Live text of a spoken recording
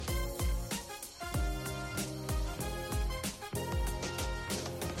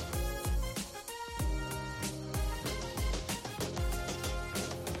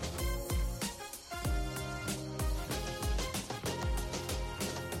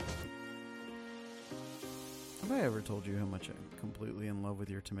Have I ever told you how much I'm completely in love with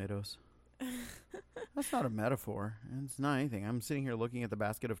your tomatoes? That's not a metaphor. It's not anything. I'm sitting here looking at the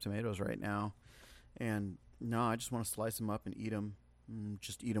basket of tomatoes right now, and no, I just want to slice them up and eat them.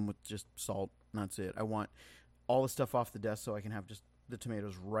 Just eat them with just salt, and that's it. I want all the stuff off the desk so I can have just the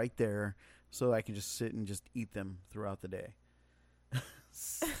tomatoes right there so I can just sit and just eat them throughout the day.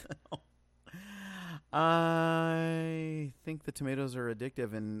 So, I think the tomatoes are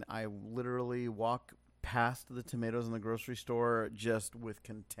addictive, and I literally walk past the tomatoes in the grocery store just with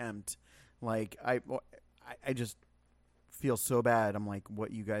contempt. Like, I just feel so bad. I'm like,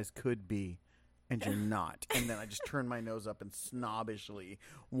 what you guys could be, and you're not. And then I just turn my nose up and snobbishly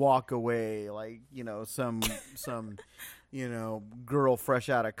walk away like, some girl fresh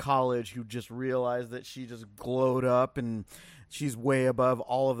out of college who just realized that she just glowed up and she's way above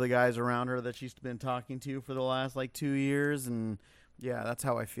all of the guys around her that she's been talking to for the last 2 years. And yeah, that's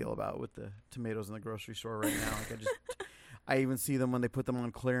how I feel about with the tomatoes in the grocery store right now. I even see them when they put them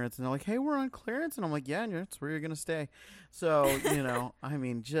on clearance, and they're like, hey, we're on clearance. And I'm like, yeah, that's where you're going to stay. So, I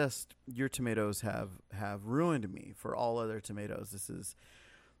mean, just your tomatoes have ruined me for all other tomatoes. This is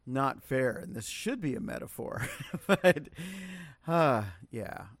not fair, and this should be a metaphor. But,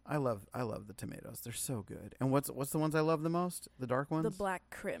 yeah, I love the tomatoes. They're so good. And what's the ones I love the most? The dark ones? The black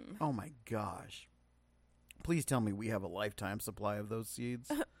crim. Oh, my gosh. Please tell me we have a lifetime supply of those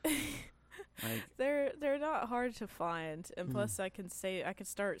seeds. They're not hard to find, and plus I can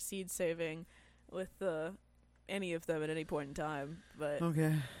start seed saving with any of them at any point in time. But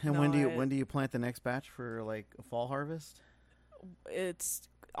okay, and when do you plant the next batch for a fall harvest? It's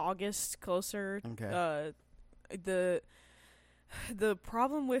August, closer. Okay. The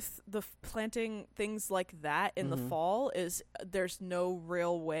problem with planting things like that in the fall is there's no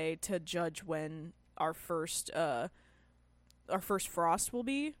real way to judge when our first frost will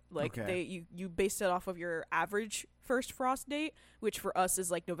be. You base it off of your average first frost date, which for us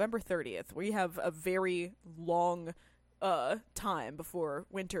is November 30th. We have a very long time before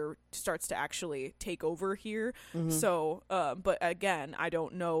winter starts to actually take over here. So but again, I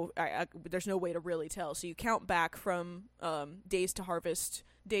don't know, there's no way to really tell. So you count back from days to harvest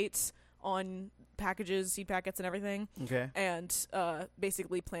dates on packages, seed packets and everything. Okay. And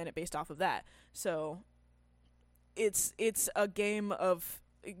basically plan it based off of that. So it's a game of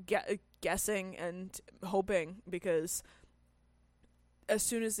guessing and hoping, because as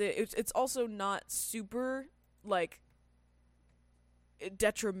soon as it's also not super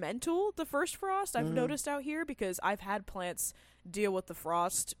detrimental, the first frost I've noticed out here, because I've had plants deal with the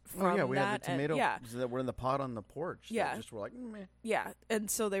frost from we had the tomatoes that were in the pot on the porch. Yeah. Just were meh. Yeah,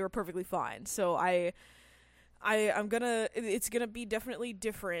 and so they were perfectly fine. So it's gonna be definitely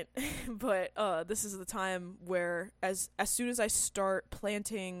different, but this is the time where as soon as I start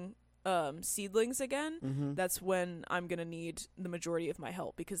planting seedlings again, that's when I'm gonna need the majority of my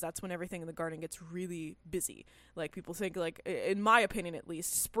help, because that's when everything in the garden gets really busy. People think, in my opinion at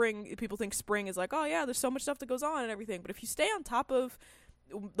least, people think spring is oh yeah, there's so much stuff that goes on and everything, but if you stay on top of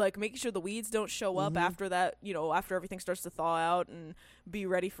making sure the weeds don't show up after that, after everything starts to thaw out, and be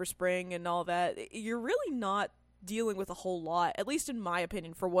ready for spring and all that, you're really not dealing with a whole lot, at least in my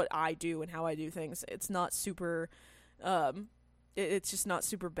opinion, for what I do and how I do things. It's not super it's just not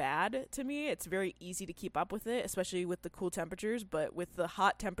super bad to me. It's very easy to keep up with it, especially with the cool temperatures, but with the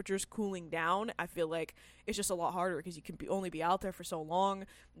hot temperatures cooling down, I feel like it's just a lot harder, because you can only be out there for so long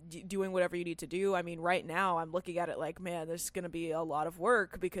doing whatever you need to do. I mean, right now I'm looking at it man, there's going to be a lot of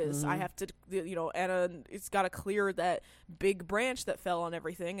work, because I have to, Anna, it's got to clear that big branch that fell on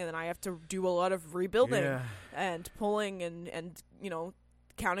everything, and then I have to do a lot of rebuilding and pulling and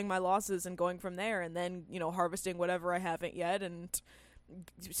counting my losses and going from there, and then harvesting whatever I haven't yet and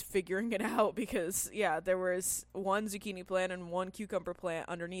just figuring it out, because there was one zucchini plant and one cucumber plant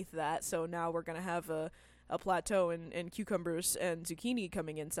underneath that, so now we're gonna have a plateau in cucumbers and zucchini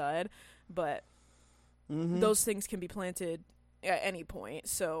coming inside, but those things can be planted at any point,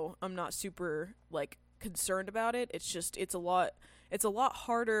 so I'm not super concerned about it. It's just it's a lot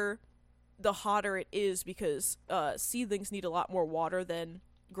harder the hotter it is, because seedlings need a lot more water than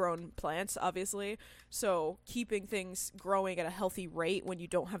grown plants, obviously. So keeping things growing at a healthy rate when you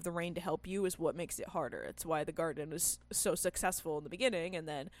don't have the rain to help you is what makes it harder. It's why the garden was so successful in the beginning, and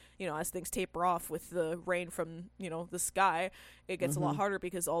then as things taper off with the rain from the sky, it gets a lot harder,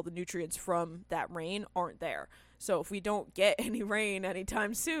 because all the nutrients from that rain aren't there. So if we don't get any rain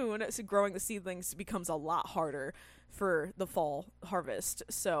anytime soon, growing the seedlings becomes a lot harder for the fall harvest.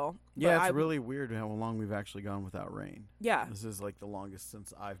 So yeah, it's really weird how long we've actually gone without rain. Yeah, this is the longest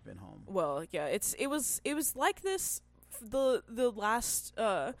since I've been home. Well, yeah, it was like this the last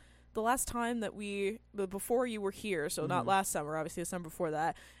the last time that before you were here, so not last summer, obviously the summer before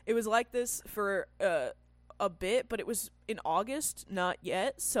that, it was like this for a bit, but it was in August, not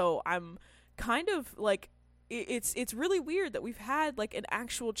yet. So I'm kind of like, it's really weird that we've had like an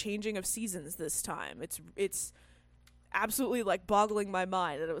actual changing of seasons this time. It's absolutely like boggling my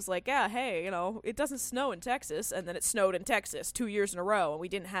mind that it was like, yeah, hey, it doesn't snow in Texas, and then it snowed in Texas 2 years in a row, and we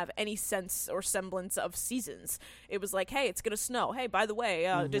didn't have any sense or semblance of seasons. It was like, hey, it's gonna snow. Hey, by the way,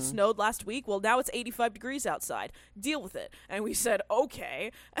 it just snowed last week. Well, now it's 85 degrees outside. Deal with it. And we said,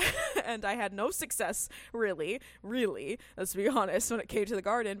 okay. And I had no success, really, let's be honest, when it came to the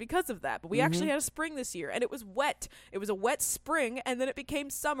garden because of that. But we actually had a spring this year, and it was wet. It was a wet spring, and then it became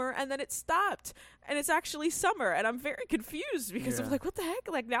summer, and then it stopped. And it's actually summer, and I'm very confused because I'm like, what the heck?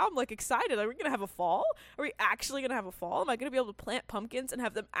 Like, now I'm like excited. Are we gonna have a fall? Are we actually gonna have a fall? Am I gonna be able to plant pumpkins and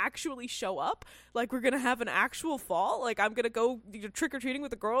have them actually show up? Like, we're gonna have an actual fall? Like, I'm gonna go trick-or-treating with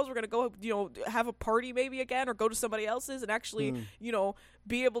the girls. We're gonna go, have a party maybe again, or go to somebody else's and actually,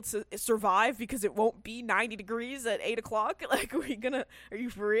 be able to survive because it won't be 90 degrees at 8 o'clock. Like, are you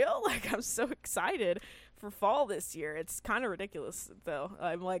for real? Like, I'm so excited for fall this year. It's kind of ridiculous, though.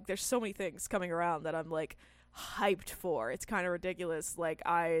 I'm like, there's so many things coming around that I'm like hyped for. It's kind of ridiculous. Like,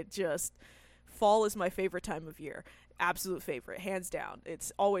 fall is my favorite time of year. Absolute favorite, hands down.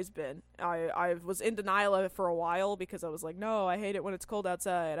 It's always been. I was in denial of it for a while because I was like, no, I hate it when it's cold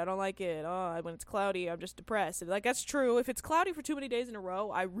outside. I don't like it. Oh, when it's cloudy, I'm just depressed. And like, that's true. If it's cloudy for too many days in a row,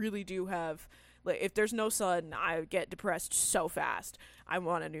 I really do have, like, if there's no sun, I get depressed so fast. I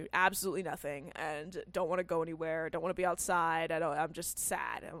want to do absolutely nothing and don't want to go anywhere. Don't want to be outside. I'm just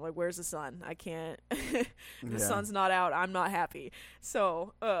sad. I'm like, where's the sun? I can't. The sun's not out. I'm not happy.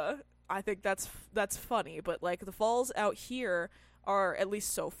 So, I think that's funny, but like the falls out here are, at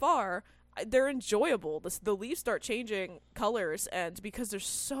least so far, they're enjoyable. The leaves start changing colors, and because there's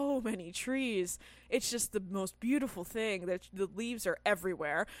so many trees, it's just the most beautiful thing. The leaves are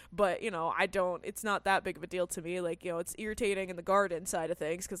everywhere, but it's not that big of a deal to me. Like, it's irritating in the garden side of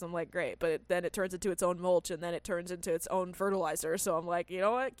things because I'm like, great, but then it turns into its own mulch, and then it turns into its own fertilizer. So I'm like, you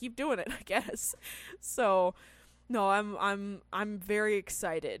know what, keep doing it, I guess. So. No, I'm very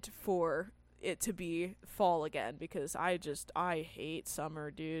excited for it to be fall again because I hate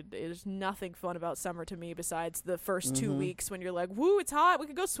summer, dude. There's nothing fun about summer to me besides the first 2 weeks when you're like, woo, it's hot, we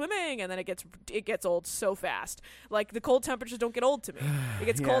can go swimming, and then it gets old so fast. Like, the cold temperatures don't get old to me. It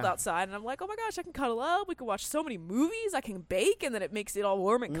gets cold outside, and I'm like, oh my gosh, I can cuddle up, we can watch so many movies, I can bake, and then it makes it all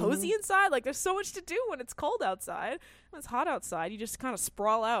warm and cozy inside. Like, there's so much to do when it's cold outside. When it's hot outside, you just kind of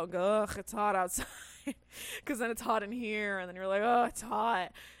sprawl out and go, ugh, it's hot outside. Because then it's hot in here, and then you're like, oh, it's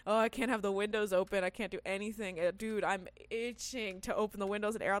hot. Oh, I can't have the windows open. I can't do anything. Dude, I'm itching to open the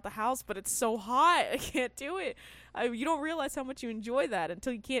windows and air out the house, but it's so hot. I can't do it. You don't realize how much you enjoy that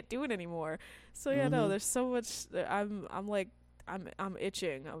until you can't do it anymore. So, yeah, no, there's so much. I'm like, I'm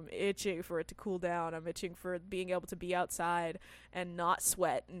itching. I'm itching for it to cool down. I'm itching for being able to be outside and not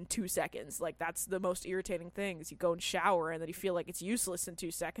sweat in 2 seconds. Like, that's the most irritating thing is you go and shower and then you feel like it's useless in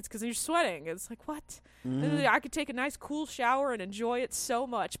 2 seconds because you're sweating. It's like, what? I could take a nice cool shower and enjoy it so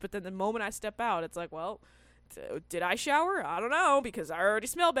much, but then the moment I step out, it's like, well, did I shower? I don't know, because I already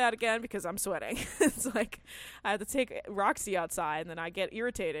smell bad again because I'm sweating. It's like I have to take Roxy outside, and then I get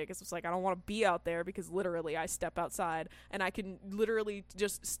irritated because it's like I don't want to be out there because literally I step outside and I can literally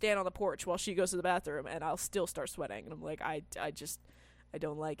just stand on the porch while she goes to the bathroom and I'll still start sweating. And I'm like, I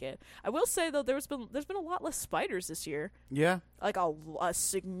don't like it. I will say though, there's been a lot less spiders this year. Yeah, like a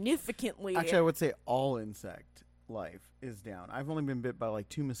significantly. Actually, I would say all insect life is down. I've only been bit by like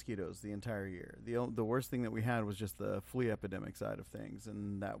 2 mosquitoes the entire year. The worst thing that we had was just the flea epidemic side of things,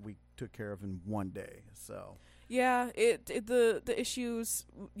 and that we took care of in one day. So yeah, the issues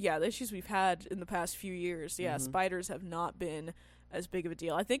we've had in the past few years. Yeah, spiders have not been as big of a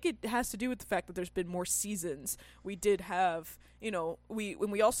deal. I think it has to do with the fact that there's been more seasons. We did have,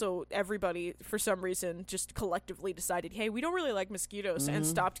 we also, everybody for some reason just collectively decided, hey, we don't really like mosquitoes and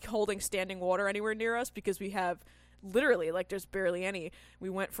stopped holding standing water anywhere near us because we have literally, like, there's barely any. We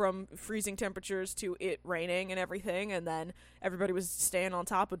went from freezing temperatures to it raining and everything, and then everybody was staying on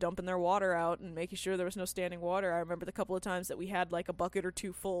top of dumping their water out and making sure there was no standing water. I remember the couple of times that we had like a bucket or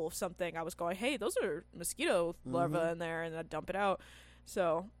 2 full of something, I was going, hey, those are mosquito larvae in there, and I'd dump it out.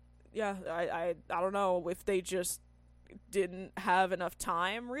 So yeah, I don't know if they just didn't have enough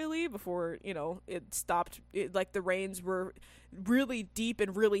time really before it stopped. Like, the rains were really deep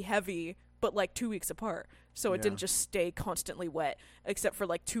and really heavy but like 2 weeks apart. So it Yeah. didn't just stay constantly wet, except for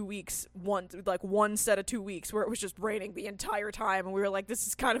like 2 weeks, one set of 2 weeks where it was just raining the entire time, and we were like, this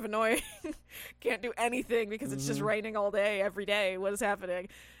is kind of annoying. Can't do anything because it's just raining all day, every day. What is happening?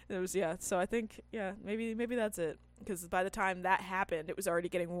 And it was, so I think, maybe that's it. Because by the time that happened, it was already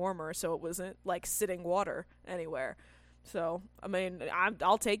getting warmer, so it wasn't like sitting water anywhere. So, I mean,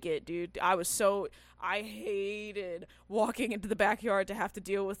 I'll take it, dude. I hated walking into the backyard to have to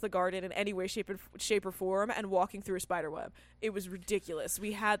deal with the garden in any way, shape or form, and walking through a spider web. It was ridiculous.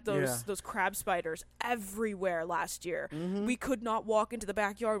 We had those crab spiders everywhere last year. Mm-hmm. We could not walk into the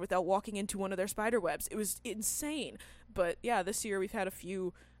backyard without walking into one of their spider webs. It was insane. But yeah, this year we've had a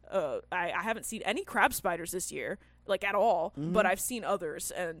few. I haven't seen any crab spiders this year, like at all, but I've seen others,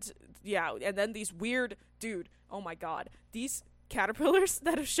 and then these weird, dude, oh my god, these caterpillars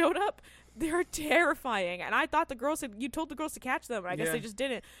that have showed up, they're terrifying, and I thought you told the girls to catch them, and I guess they just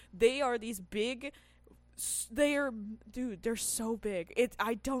didn't. They are these big, they're so big.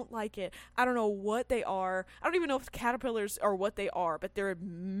 I don't like it. I don't know what they are. I don't even know if caterpillars are what they are, but they're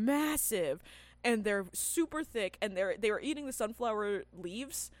massive. And they're super thick, and they were eating the sunflower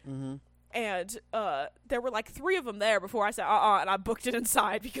leaves. Mm-hmm. And there were like 3 of them there before I said and I booked it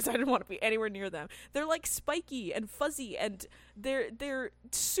inside because I didn't want to be anywhere near them. They're like spiky and fuzzy, and they're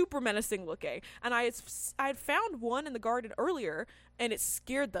super menacing looking. And I had found one in the garden earlier, and it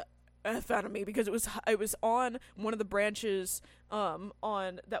scared the F out of me because it was on one of the branches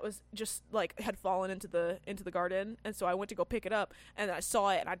that was just like had fallen into the garden, and so I went to go pick it up, and I saw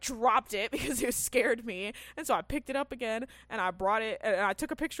it and I dropped it because it scared me, and so I picked it up again and I brought it and I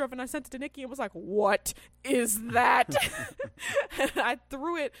took a picture of it and I sent it to Nikki and was like, what is that? And I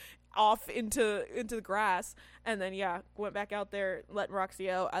threw it off into the grass, and then went back out there letting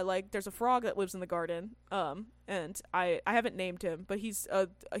Roxy out. There's a frog that lives in the garden, and I haven't named him, but he's a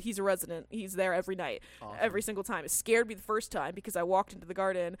resident. He's there every night. Awesome. Every single time. It scared me the first time because I walked into the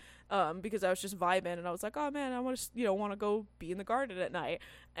garden because I was just vibing, and I was like, oh man, I want to go be in the garden at night.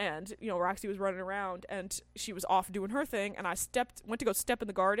 And Roxy was running around and she was off doing her thing, and I went to go step in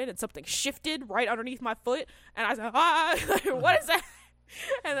the garden, and something shifted right underneath my foot, and I was like, what is that?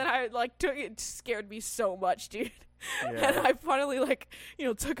 And then I took it. Scared me so much, dude. Yeah. And I finally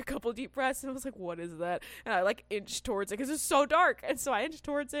took a couple deep breaths, and I was like, what is that? And I inched towards it because it's so dark, and so I inched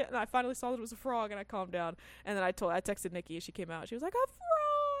towards it, and I finally saw that it was a frog, and I calmed down. And then I texted Nikki, and she came out. She was like, a frog.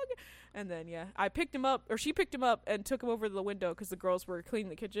 And then I picked him up, or she picked him up and took him over to the window because the girls were cleaning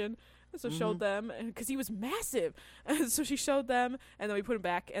the kitchen. And so showed them, because he was massive. And so she showed them, and then we put him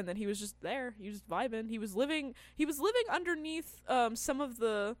back, and then he was just there. He was just vibing. He was living underneath some of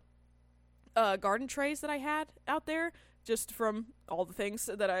the garden trays that I had out there, just from all the things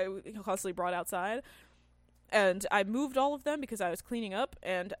that I constantly brought outside. And I moved all of them because I was cleaning up,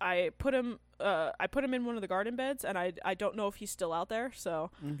 and I put him in one of the garden beds, and I don't know if he's still out there. So,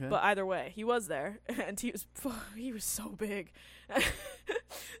 okay. But either way, he was there, and he was so big.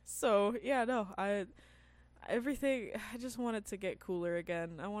 So I just want it to get cooler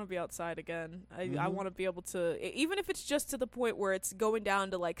again. I want to be outside again. I want to be able to, even if it's just to the point where it's going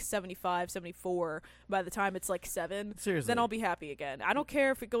down to 75, 74 by the time it's 7. Seriously. Then I'll be happy again. I don't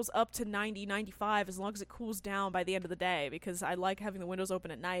care if it goes up to 90, 95, as long as it cools down by the end of the day, because I like having the windows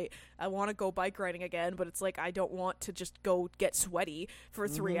open at night. I want to go bike riding again, but it's I don't want to just go get sweaty for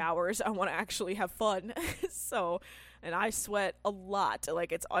 3 hours. I want to actually have fun. And I sweat a lot.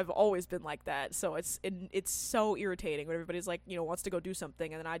 I've always been like that. So it's so irritating when everybody's wants to go do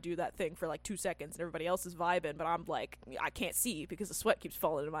something, and then I do that thing for 2 seconds, and everybody else is vibing, but I'm I can't see because the sweat keeps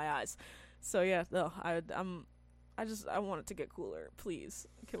falling into my eyes. So I want it to get cooler, please.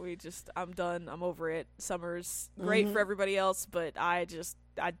 Can we I'm done. I'm over it. Summer's great for everybody else, but I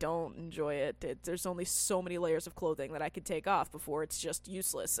don't enjoy it. There's only so many layers of clothing that I can take off before it's just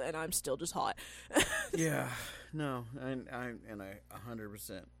useless, and I'm still just hot. Yeah, no, I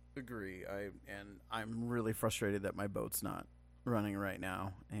 100% agree. I'm really frustrated that my boat's not running right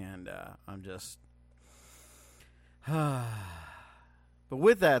now, and I'm just. But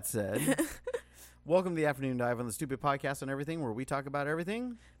with that said. Welcome to the Afternoon Dive on the Stupid Podcast on Everything, where we talk about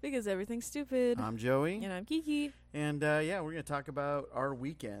everything. Because everything's stupid. I'm Joey. And I'm Kiki. And, we're going to talk about our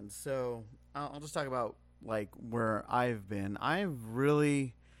weekend. So, I'll just talk about, where I've been. I've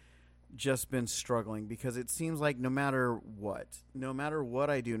really just been struggling because it seems like no matter what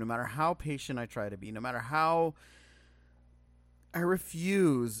I do, no matter how patient I try to be, no matter how I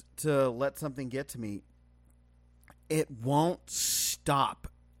refuse to let something get to me, it won't stop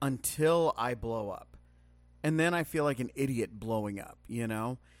until I blow up. And then I feel like an idiot blowing up,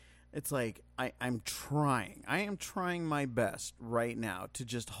 It's I'm trying. I am trying my best right now to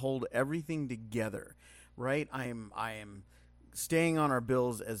just hold everything together, right? I am staying on our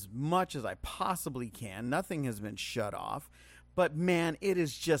bills as much as I possibly can. Nothing has been shut off. But man, it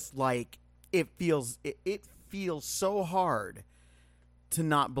is just like it feels so hard to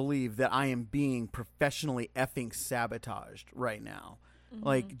not believe that I am being professionally effing sabotaged right now. Mm-hmm.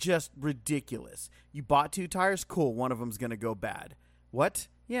 Like, just ridiculous. You bought 2 tires? Cool. One of them's going to go bad. What?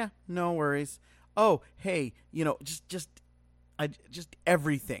 Yeah, no worries. Oh, hey, just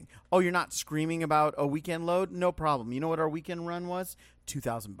everything. Oh, you're not screaming about a weekend load? No problem. You know what our weekend run was?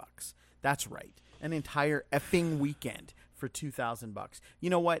 $2,000. That's right. An entire effing weekend for $2,000. You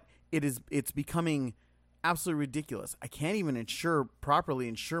know what? It's becoming absolutely ridiculous. I can't even properly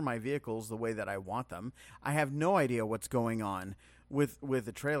insure my vehicles the way that I want them. I have no idea what's going on with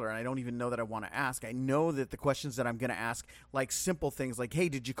the trailer, and I don't even know that I want to ask. I know that the questions that I'm going to ask, like simple things like, hey,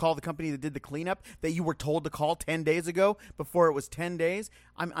 did you call the company that did the cleanup that you were told to call 10 days ago before it was 10 days?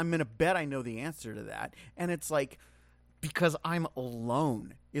 I'm going to bet I know the answer to that. And it's like, because I'm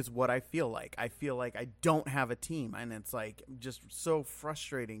alone is what I feel like. I feel like I don't have a team, and it's like just so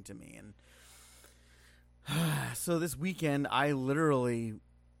frustrating to me. And so this weekend, I literally,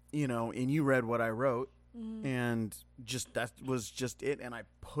 and you read what I wrote, and just that was just it. And I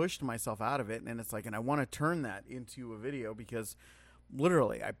pushed myself out of it, and it's like, and I want to turn that into a video because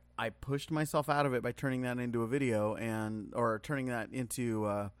literally I pushed myself out of it by turning that into a video or turning that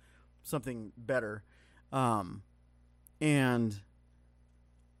into something better. And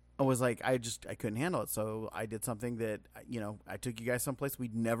I was like, I couldn't handle it. So I did something that, I took you guys someplace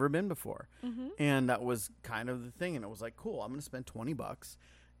we'd never been before. Mm-hmm. And that was kind of the thing. And it was like, cool, I'm going to spend $20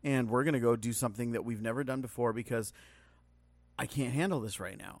 and we're going to go do something that we've never done before because I can't handle this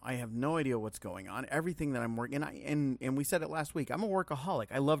right now. I have no idea what's going on. Everything that I'm working, and we said it last week, I'm a workaholic.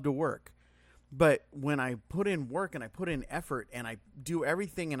 I love to work. But when I put in work and I put in effort and I do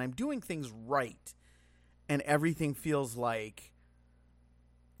everything and I'm doing things right and everything feels like,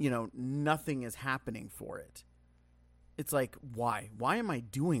 nothing is happening for it. It's like, why? Why am I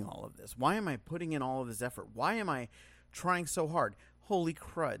doing all of this? Why am I putting in all of this effort? Why am I trying so hard? Holy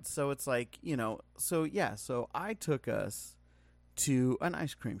crud. So it's like, so I took us to an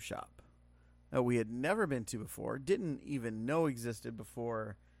ice cream shop that we had never been to before, didn't even know existed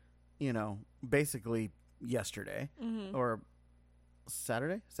before, basically yesterday or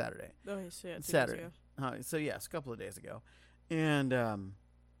Saturday. Oh, yeah, Saturday. So yes, a couple of days ago. And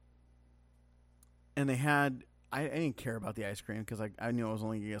they had, I didn't care about the ice cream because I knew I was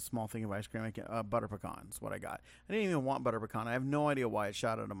only getting a small thing of ice cream. Butter pecan is what I got. I didn't even want butter pecan. I have no idea why it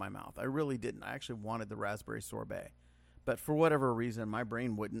shot out of my mouth. I really didn't. I actually wanted the raspberry sorbet. But for whatever reason, my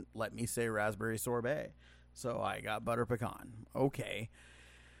brain wouldn't let me say raspberry sorbet. So I got butter pecan. Okay.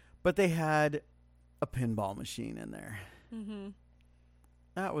 But they had a pinball machine in there. Mm-hmm.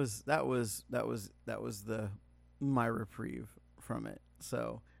 That was my reprieve from it.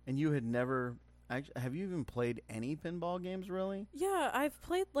 So, and you had never... Have you even played any pinball games, really? Yeah, I've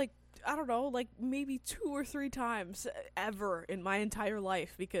played, I don't know, maybe 2 or 3 times ever in my entire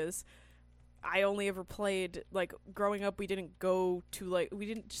life because I only ever played, growing up, we didn't go to,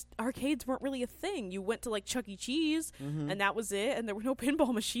 arcades weren't really a thing. You went to, Chuck E. Cheese, and that was it, and there were no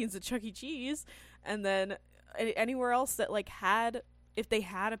pinball machines at Chuck E. Cheese. And then anywhere else that, had... If they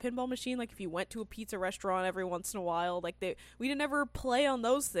had a pinball machine, if you went to a pizza restaurant every once in a while, we didn't ever play on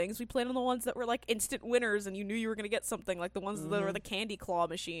those things. We played on the ones that were instant winners, and you knew you were going to get something, the ones that were the candy claw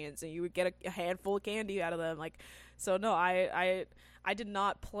machines, and you would get a handful of candy out of them. So no, I did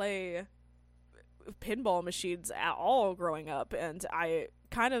not play pinball machines at all growing up, and I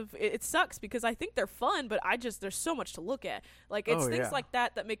kind of it sucks because I think they're fun, but there's so much to look at. It's things like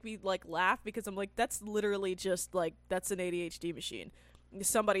that make me laugh because I'm that's literally just that's an ADHD machine.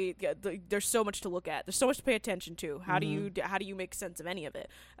 There's so much to look at. There's so much to pay attention to. How do you make sense of any of it?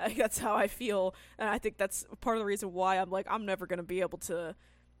 That's how I feel, and I think that's part of the reason why I'm never going to be able to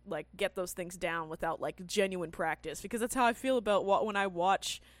get those things down without genuine practice, because that's how I feel about when I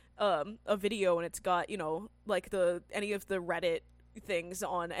watch a video and it's got any of the Reddit things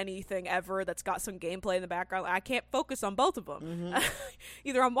on anything ever that's got some gameplay in the background. I can't focus on both of them.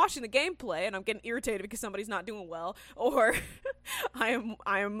 Either I'm watching the gameplay and I'm getting irritated because somebody's not doing well, or I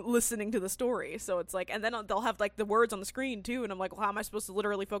am listening to the story. So it's and then they'll have the words on the screen too, and I'm well, how am I supposed to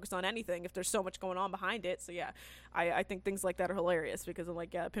literally focus on anything if there's so much going on behind it? So yeah, I think things like that are hilarious because I'm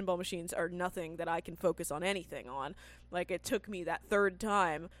pinball machines are nothing that I can focus on anything on. It took me that third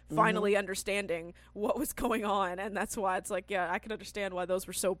time finally understanding what was going on, and that's why it's I can understand why those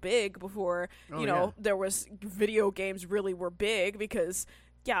were so big before there was video games really were big, because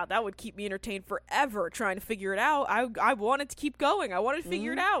yeah, that would keep me entertained forever trying to figure it out. I wanted to keep going. I wanted to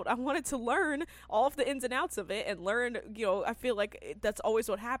figure it out. I wanted to learn all of the ins and outs of it and learn, I feel like that's always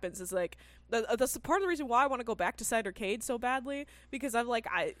what happens is like, that's part of the reason why I want to go back to Cidercade so badly, because I'm like,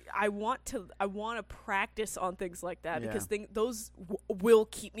 I want to practice on things like that, because those will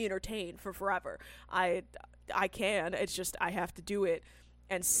keep me entertained for forever. I can. It's just I have to do it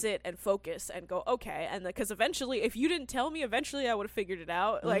and sit and focus and go, okay. And because eventually, if you didn't tell me, eventually I would have figured it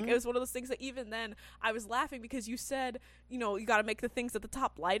out. Like, it was one of those things that even then I was laughing because you said, you got to make the things at the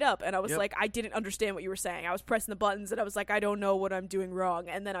top light up. And I was like, I didn't understand what you were saying. I was pressing the buttons and I was like, I don't know what I'm doing wrong.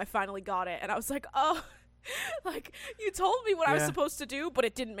 And then I finally got it. And I was like, oh, like, you told me what I was supposed to do, but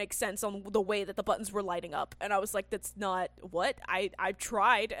it didn't make sense on the way that the buttons were lighting up. And I was like, that's not what I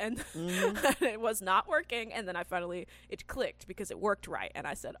tried, and it was not working. And then it clicked because it worked right. And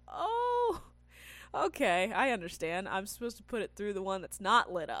I said, oh, okay, I understand. I'm supposed to put it through the one that's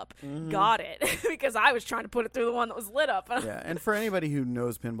not lit up. Got it. Because I was trying to put it through the one that was lit up. Yeah, and for anybody who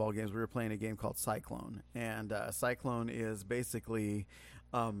knows pinball games, we were playing a game called Cyclone. And Cyclone is basically,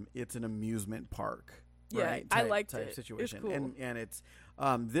 it's an amusement park. Yeah, right? I liked it. Situation. It was cool. And it's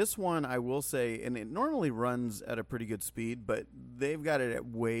this one, I will say, and it normally runs at a pretty good speed, but they've got it at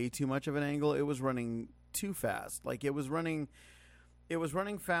way too much of an angle. It was running too fast. Like, it was running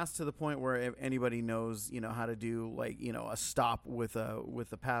fast to the point where if anybody knows, how to do like, a stop with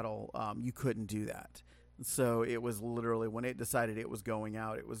a paddle, you couldn't do that. So it was literally, when it decided it was going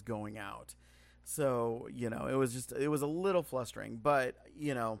out, it was going out. So, it was a little flustering, but,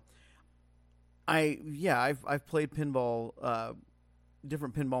 I've played pinball,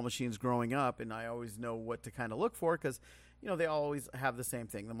 different pinball machines growing up, and I always know what to kind of look for because, they always have the same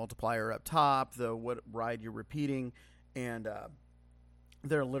thing: the multiplier up top, what ride you're repeating, and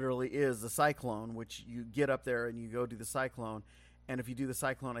there literally is the Cyclone, which you get up there and you go do the Cyclone, and if you do the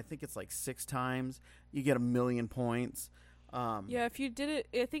Cyclone, I think it's like 6 times, you get 1,000,000 points. If you did it,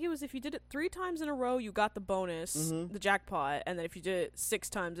 I think it was if you did it 3 times in a row, you got the bonus, the jackpot, and then if you did it 6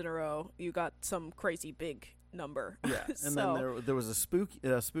 times in a row, you got some crazy big number. Yeah, and then there was a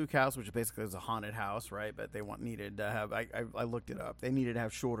spook house, which basically is a haunted house, right? But they needed to have. I looked it up. They needed to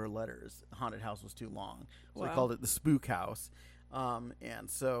have shorter letters. Haunted house was too long, so they called it the spook house. And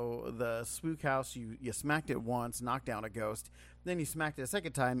so the spook house, you smacked it once, knocked down a ghost, then you smacked it a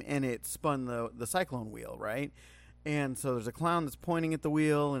second time, and it spun the Cyclone wheel, right? And so there's a clown that's pointing at the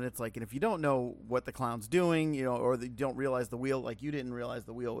wheel, and it's like, and if you don't know what the clown's doing, or you don't realize the wheel, like you didn't realize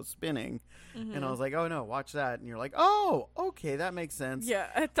the wheel was spinning, and I was like, oh no, watch that, and you're like, oh, okay, that makes sense. Yeah,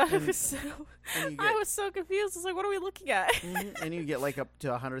 I thought it was so. I was so confused. I was like, what are we looking at? And you get like up to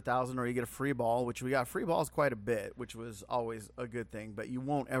 100,000, or you get a free ball, which we got free balls quite a bit, which was always a good thing. But you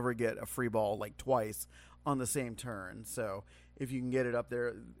won't ever get a free ball like twice on the same turn. So if you can get it up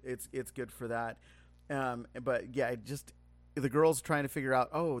there, it's good for that. But yeah, the girls trying to figure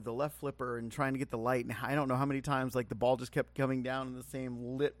out, the left flipper, and trying to get the light, and I don't know how many times like the ball just kept coming down in the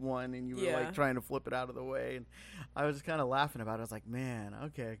same lit one, and you were like trying to flip it out of the way, and I was just kind of laughing about it. I was like, man,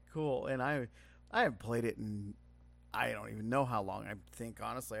 okay, cool. And I haven't played it in, I don't even know how long. I think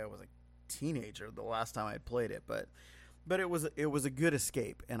honestly I was a teenager the last time I played it, but it was a good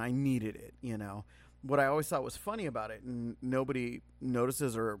escape, and I needed it. What I always thought was funny about it, and nobody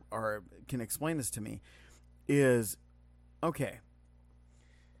notices or can explain this to me, is, okay,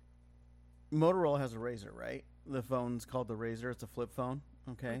 Motorola has a Razr, right? The phone's called the Razr. It's a flip phone,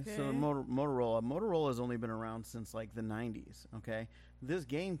 okay? So Motorola has only been around since, like, the 90s, okay? This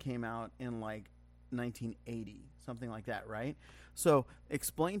game came out in, like, 1980, something like that, right? So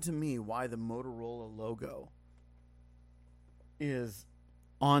explain to me why the Motorola logo is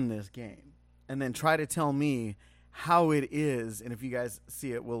on this game. And then try to tell me how it is, and if you guys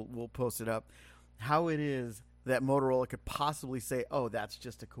see it, we'll post it up, how it is that Motorola could possibly say, oh, that's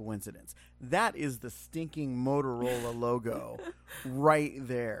just a coincidence. That is the stinking Motorola logo right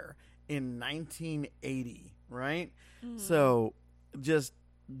there in 1980, right? So just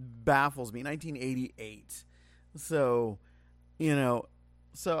baffles me. 1988. So,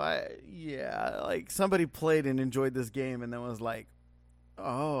 like somebody played and enjoyed this game and then was like,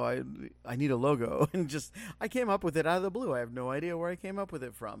 oh, I need a logo, and I came up with it out of the blue. I have no idea where I came up with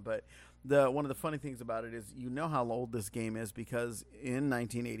it from, but one of the funny things about it is how old this game is, because in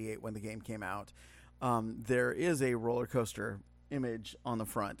 1988 when the game came out, there is a roller coaster image on the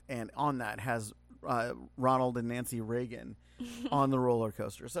front, and on that has Ronald and Nancy Reagan on the roller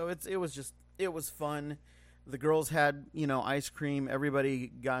coaster. So it was fun. The girls had ice cream.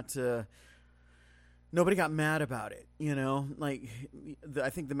 Everybody got to nobody got mad about it, you know? Like, I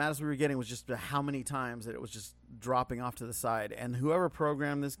think the maddest we were getting was just how many times that it was just dropping off to the side. And whoever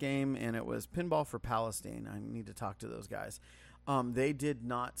programmed this game, and it was Pinball for Palestine, I need to talk to those guys, they did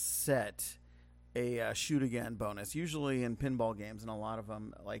not set a shoot again bonus. Usually in pinball games, and a lot of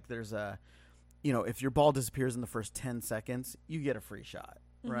them, like there's a, you know, if your ball disappears in the first 10 seconds, you get a free shot,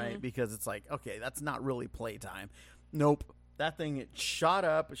 right? Because it's like, okay, that's not really playtime. Nope. That thing, it shot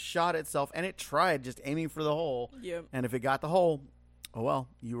up, shot itself, and it tried just aiming for the hole. Yep. And if it got the hole, oh well,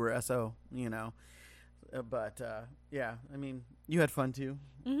 you were SO, you know. But yeah, I mean, you had fun too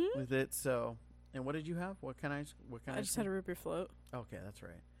with it. So, and what did you have? What kind of? I just had a root beer float. Okay, that's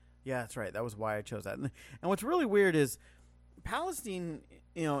right. Yeah, that's right. That was why I chose that. And what's really weird is Palestine,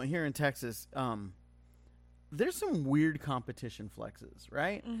 you know, here in Texas, there's some weird competition flexes,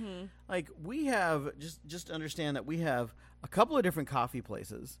 right? Like we have just understand that we have a couple of different coffee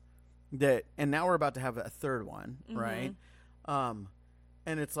places that, and now we're about to have a third one, right? And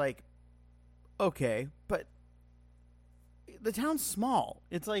it's like, okay, but the town's small.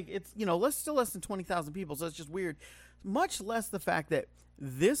 It's like, it's, you know, still less than 20,000 people. So it's just weird. Much less the fact that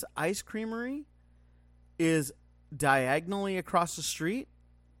this ice creamery is diagonally across the street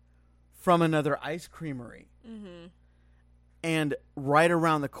from another ice creamery. And right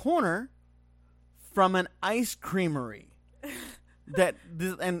around the corner from an ice creamery. That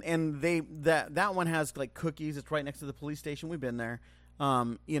one has like cookies. It's right next to the police station. We've been there.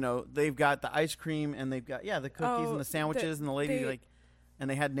 You know, they've got the ice cream and they've got the cookies and the sandwiches and the lady and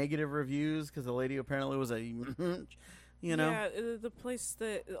they had negative reviews because the lady apparently was a you know. Yeah, the place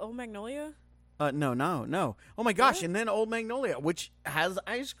that Old Magnolia. No. Oh my gosh! What? And then Old Magnolia, which has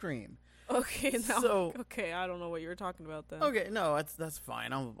ice cream. Okay, okay, I don't know what you were talking about then. Okay, no, that's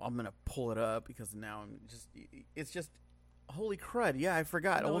fine. I'm gonna pull it up because now it's just holy crud. Yeah, I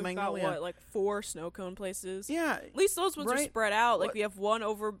forgot. No, Old Magnolia. Got, what, like 4 snow cone places? Yeah, at least those ones are spread out. Like we have one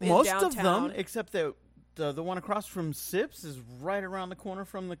over in most downtown. of them, except that the one across from Sips is right around the corner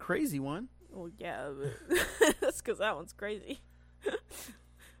from the crazy one. Well, yeah, but that's because that one's crazy.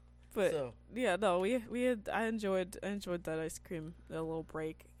 But yeah, no, I enjoyed that ice cream, a little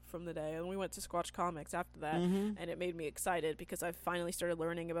break from the day, and we went to Squatch Comics after that, and it made me excited because I finally started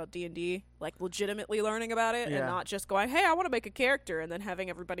learning about D&D, like legitimately learning about it, and not just going, hey, I want to make a character, and then having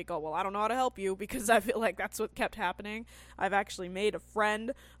everybody go, well, I don't know how to help you, because I feel like that's what kept happening. I've actually made a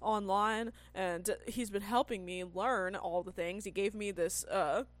friend online, and he's been helping me learn all the things. He gave me this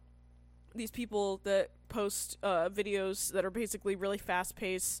these people that post videos that are basically really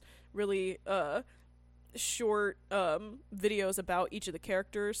fast-paced, really short videos about each of the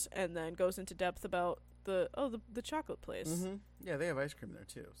characters, and then goes into depth about the chocolate place. Yeah, they have ice cream there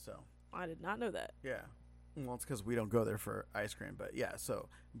too. So I did not know that. Yeah, well, it's because we don't go there for ice cream, but yeah. So,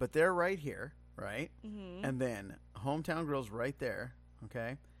 but they're right here, right? And then Hometown Grill's right there.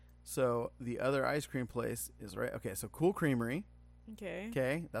 Okay, so the other ice cream place is right. Okay, so Cool Creamery.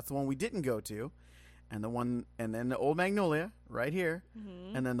 Okay, that's the one we didn't go to, and then the Old Magnolia right here,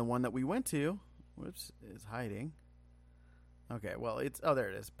 and then the one that we went to. Whoops, is hiding. Okay, well, there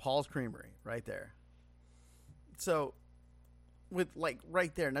it is. Paul's Creamery, right there. So, with, like,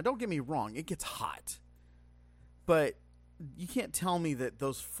 right there. Now, don't get me wrong. It gets hot. But you can't tell me that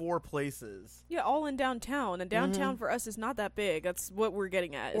those 4 places... Yeah, all in downtown. And downtown for us is not that big. That's what we're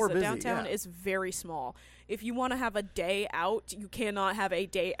getting at. Or busy, downtown is very small. If you want to have a day out, you cannot have a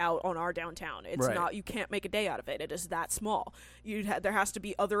day out on our downtown. It's not. You can't make a day out of it. It is that small. There has to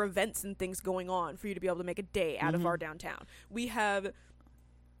be other events and things going on for you to be able to make a day out of our downtown. We have,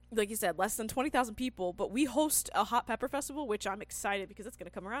 like you said, less than 20,000 people, but we host a hot pepper festival, which I'm excited because it's going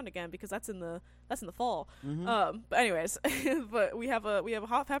to come around again because that's in the fall. But anyways, but we have a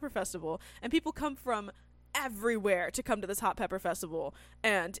hot pepper festival, and people come from everywhere to come to this hot pepper festival,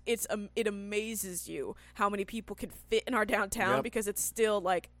 and it amazes you how many people can fit in our downtown because it's still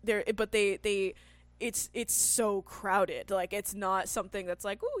like there, but it's so crowded. Like, it's not something that's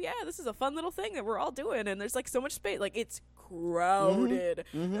like, oh yeah, this is a fun little thing that we're all doing, and there's like so much space. Like, it's crowded.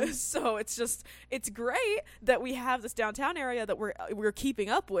 So it's great that we have this downtown area that we're keeping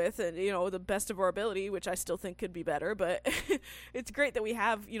up with, and the best of our ability, which I still think could be better, but it's great that we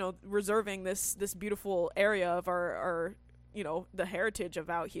have reserving this beautiful area of our the heritage of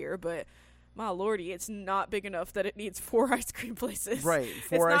out here. But my lordy, it's not big enough that it needs 4 ice cream places. Right,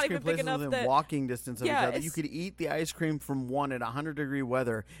 4 ice cream places within walking distance of each other. You could eat the ice cream from one at 100-degree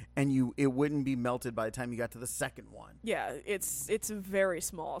weather, and it wouldn't be melted by the time you got to the second one. Yeah, it's very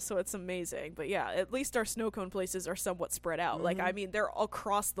small, so it's amazing. But yeah, at least our snow cone places are somewhat spread out. Like, I mean, they're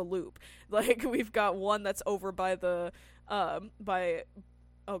across the loop. Like, we've got one that's over by the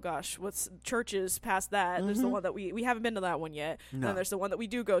oh gosh, what's Churches past that. There's the one that we haven't been to that one yet. No. And there's the one that we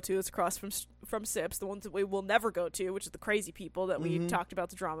do go to. It's across from Sips. The ones that we will never go to, which is the Crazy People that we talked about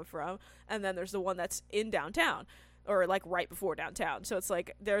the drama from. And then there's the one that's in downtown, or like right before downtown. So it's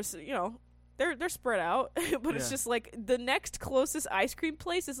like there's they're spread out, but it's just like the next closest ice cream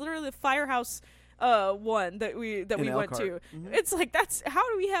place is literally the Firehouse one that we went to. It's like, that's how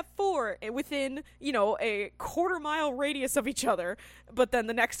do we have 4 within a quarter-mile radius of each other, but then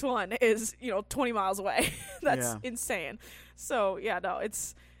the next one is 20 miles away. That's insane. So no,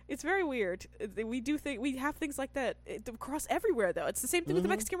 it's very weird. We have things like that across everywhere, though. It's the same thing with the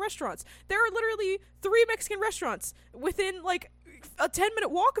Mexican restaurants. There are literally 3 Mexican restaurants within like a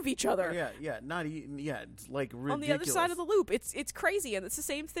 10-minute walk of each other. It's like ridiculous. On the other side of the loop. It's crazy. And it's the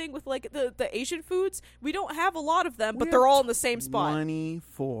same thing with like the Asian foods. We don't have a lot of them, but they're all in the same spot.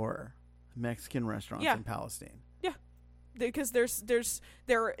 24 Mexican restaurants in Palestine. Yeah. Because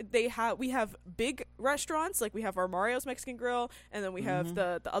we have big restaurants, like we have our Mario's Mexican Grill, and then we have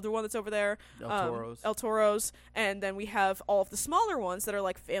the other one that's over there, El Toro's, and then we have all of the smaller ones that are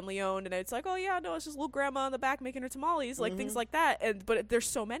like family owned, and it's like, oh yeah, no, it's just little grandma in the back making her tamales, like things like that. But there's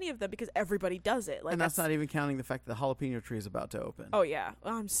so many of them because everybody does it. Like, and that's not even counting the fact that the jalapeno tree is about to open. Oh yeah,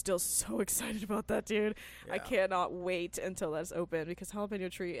 I'm still so excited about that, dude. Yeah. I cannot wait until that's open because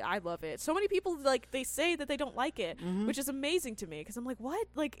jalapeno tree, I love it. So many people they say that they don't like it, which is amazing to me because I'm like, what?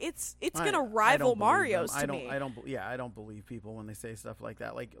 Like it's gonna rival Mario's to me. I don't believe people when they say stuff like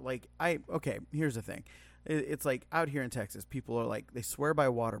that. Okay, here's the thing. It's like out here in Texas, people are like, they swear by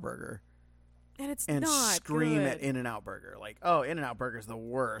Whataburger. And it's and not scream good. at In-N-Out Burger. Like, oh, In-N-Out Burger's the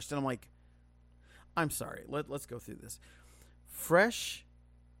worst. And I'm like, I'm sorry. Let's go through this. Fresh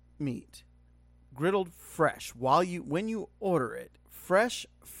meat, griddled fresh, when you order it, fresh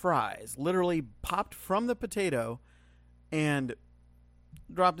fries, literally popped from the potato and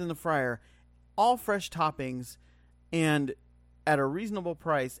dropped in the fryer, all fresh toppings, and at a reasonable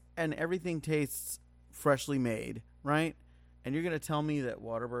price, and everything tastes freshly made, right? And you're going to tell me that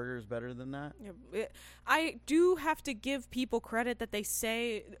Whataburger is better than that? I do have to give people credit that they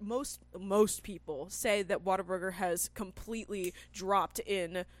say, most people say that Whataburger has completely dropped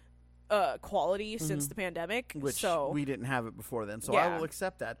in quality since the pandemic. Which we didn't have it before then. So I will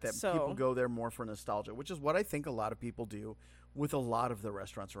accept that people go there more for nostalgia, which is what I think a lot of people do with a lot of the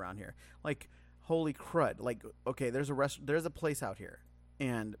restaurants around here. Like, holy crud. Like, okay, there's a place out here.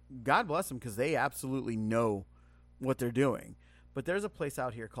 And God bless them because they absolutely know what they're doing. But there's a place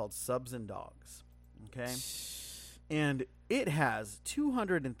out here called Subs and Dogs. Okay? And it has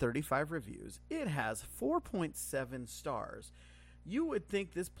 235 reviews. It has 4.7 stars. You would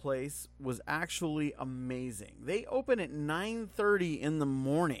think this place was actually amazing. They open at 9:30 in the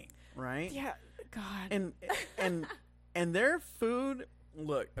morning, right? Yeah, God. And their food,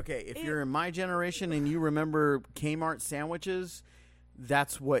 look, okay, if you're in my generation and you remember Kmart sandwiches,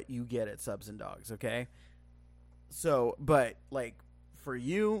 that's what you get at Subs and Dogs, okay? So, but like for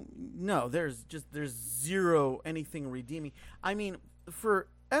you, no, there's zero anything redeeming. I mean, for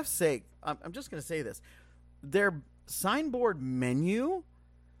F's sake, I'm just going to say this. Their signboard menu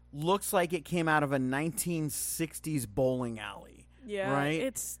looks like it came out of a 1960s bowling alley. Yeah, right.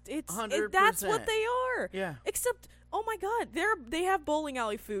 It's 100%. That's what they are. Yeah. Except, oh my God, they have bowling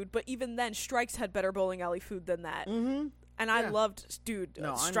alley food, but even then, Strikes had better bowling alley food than that. Mm-hmm. And I loved, dude,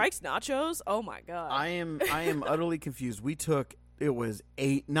 Strikes nachos. Oh my God. I am utterly confused. It was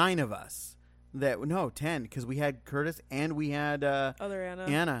 9 of us. 10, because we had Curtis and we had other Anna.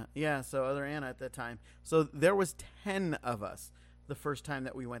 Anna, yeah, so other Anna at that time. So there was 10 of us the first time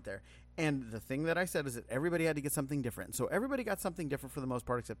that we went there. And the thing that I said is that everybody had to get something different. So everybody got something different for the most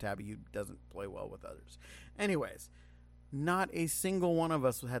part, except Tabby, who doesn't play well with others. Anyways, not a single one of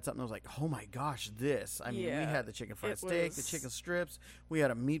us had something that was like, oh my gosh, this. I mean, we had the chicken fried steak, the chicken strips. We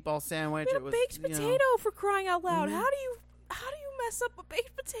had a meatball sandwich. We had a baked potato for crying out loud. Mm-hmm. How do you mess up a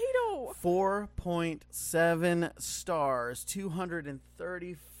baked potato? 4.7 stars,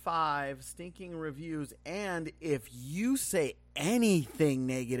 235 stinking reviews, and if you say anything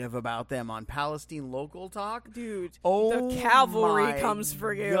negative about them on Palestine Local Talk, dude, oh, the cavalry comes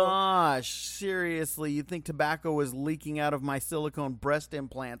for you. Gosh, seriously, you'd think tobacco was leaking out of my silicone breast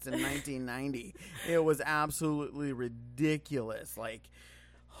implants in 1990. It was absolutely ridiculous. Like,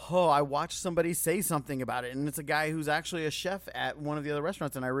 I watched somebody say something about it, and it's a guy who's actually a chef at one of the other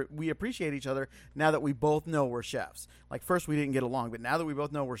restaurants, and we appreciate each other now that we both know we're chefs. Like, first we didn't get along, but now that we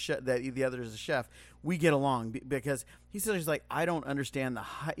both know that the other is a chef, we get along because he's like, I don't understand the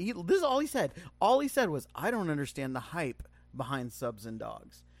hype. This is all he said. All he said was, I don't understand the hype behind Subs and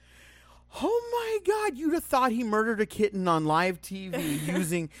Dogs. Oh my God! You'd have thought he murdered a kitten on live TV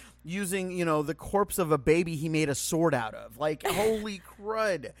using the corpse of a baby he made a sword out of. Like, holy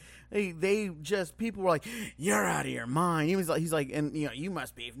crud! They just, people were like, "You're out of your mind." He's like, and you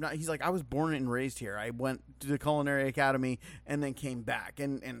must be. If not, he's like, I was born and raised here. I went to the Culinary Academy and then came back,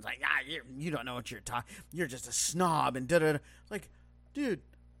 and it's like, you don't know what you're talking. You're just a snob and da da da. Like, dude,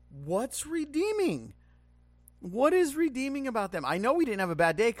 what's redeeming? What is redeeming about them? I know we didn't have a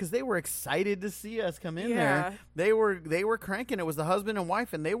bad day because they were excited to see us come in there. They were cranking. It was the husband and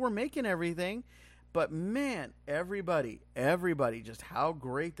wife, and they were making everything. But man, everybody, just how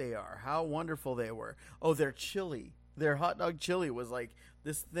great they are, how wonderful they were. Oh, their chili, their hot dog chili was like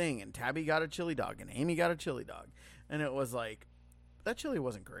this thing, and Tabby got a chili dog, and Amy got a chili dog, and it was like, that chili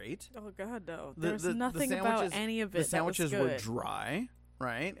wasn't great. Oh God, no! There's nothing about any of it. The sandwiches were dry,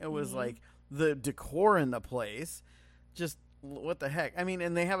 right? It was like, the decor in the place, just what the heck? I mean,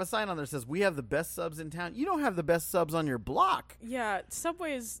 and they have a sign on there that says, "We have the best subs in town." You don't have the best subs on your block. Yeah,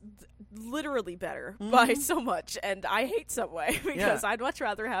 Subway is literally better by so much, and I hate Subway because I'd much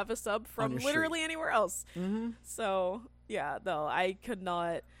rather have a sub from literally anywhere else. So yeah, no, I could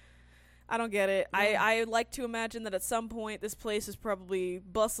not. I don't get it. I like to imagine that at some point this place is probably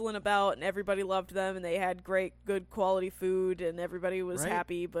bustling about and everybody loved them and they had good quality food and everybody was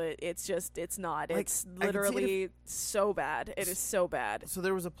happy, but it's not. Like, it's literally so bad. It is so bad. So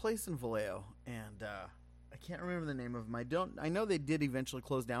there was a place in Vallejo, and I can't remember the name of them. I know they did eventually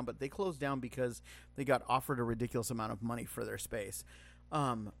close down, but they closed down because they got offered a ridiculous amount of money for their space.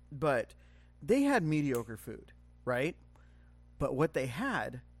 But they had mediocre food, right? But what they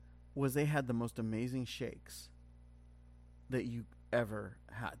had was they had the most amazing shakes that you ever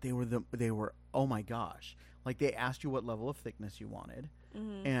had. They were oh my gosh. Like, they asked you what level of thickness you wanted,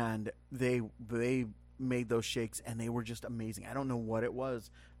 and they made those shakes, and they were just amazing. I don't know what it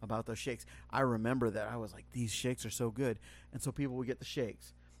was about those shakes. I remember that I was like, these shakes are so good. And so people would get the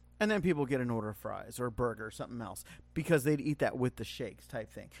shakes. And then people get an order of fries or a burger or something else because they'd eat that with the shakes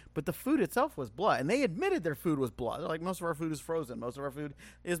type thing. But the food itself was blah. And they admitted their food was blah. They're like, most of our food is frozen. Most of our food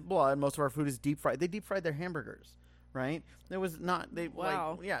is blah. And most of our food is deep fried. They deep fried their hamburgers, right? There was not,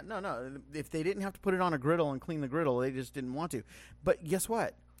 wow. No. If they didn't have to put it on a griddle and clean the griddle, they just didn't want to. But guess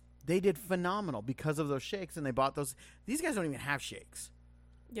what? They did phenomenal because of those shakes, and they bought those. These guys don't even have shakes.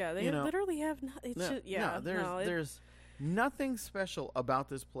 Yeah, they literally have. There's nothing special about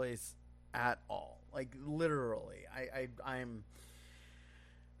this place at all. Like, literally, I'm.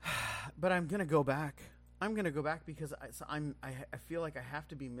 But I'm gonna go back. I'm gonna go back because I feel like I have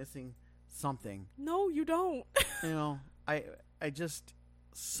to be missing something. No, you don't. I just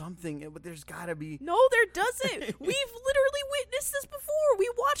something. But there's gotta be. No, there doesn't. We've literally witnessed this before. We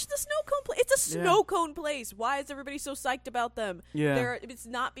watched the snow cone place. It's a snow cone place. Why is everybody so psyched about them? Yeah. It's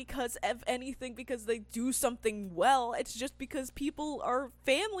not because of anything, because they do something well. It's just because people are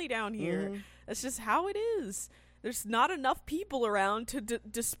family down here. That's just how it is. There's not enough people around to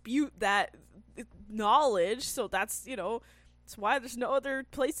dispute that knowledge. So that's, that's why there's no other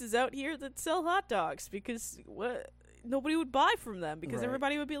places out here that sell hot dogs, because nobody would buy from them, because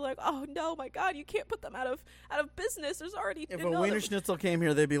everybody would be like, oh no, my God, you can't put them out of business. There's already if a Wiener Schnitzel came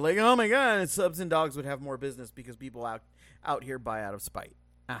here, they'd be like, oh my God, Subs and Dogs would have more business because people out here buy out of spite.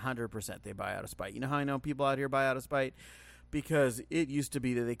 100% they buy out of spite. You know how I know people out here buy out of spite? Because it used to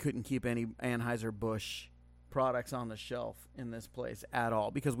be that they couldn't keep any Anheuser-Busch products on the shelf in this place at all,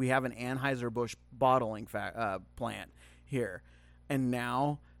 because we have an Anheuser-Busch bottling plant here, and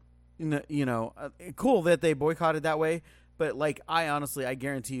now cool that they boycotted that way, but I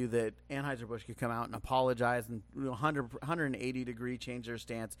guarantee you that Anheuser-Busch could come out and apologize and 180 degree change their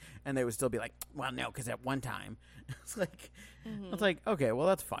stance, and they would still be like, well, no, because at one time it's like okay, well,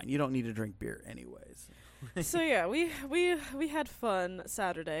 that's fine, you don't need to drink beer anyways. So yeah, we had fun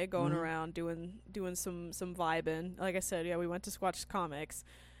Saturday going around doing some vibing. Like I said, we went to Squatch Comics.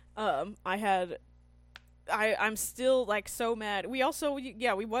 I'm still so mad. We also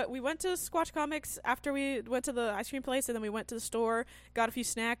we went to Squatch Comics after we went to the ice cream place, and then we went to the store, got a few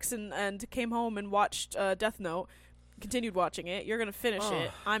snacks, and came home and watched Death Note. Continued watching it. You're gonna finish it.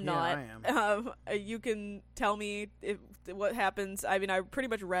 I'm not. I am. You can tell me what happens. I mean, I pretty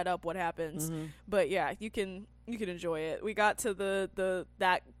much read up what happens, but yeah, you can enjoy it. We got to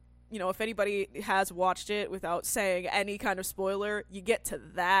that. If anybody has watched it without saying any kind of spoiler, you get to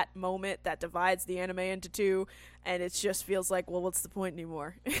that moment that divides the anime into two, and it just feels like, well, what's the point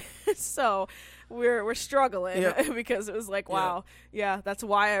anymore? So we're struggling because it was like, wow, that's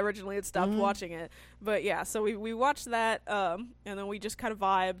why I originally had stopped watching it. But yeah, so we watched that, and then we just kind of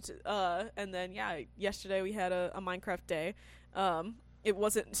vibed, and then yesterday we had a Minecraft day. it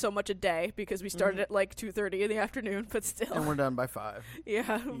wasn't so much a day because we started at like 2:30 in the afternoon, but still. And we're done by 5.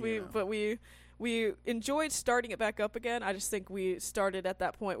 Yeah, we enjoyed starting it back up again. I just think we started at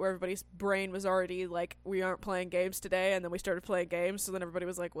that point where everybody's brain was already like, we aren't playing games today, and then we started playing games, so then everybody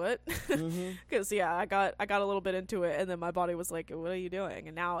was like, what? Because I got a little bit into it, and then my body was like, what are you doing?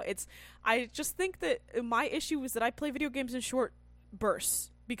 And now I just think that my issue was that I play video games in short bursts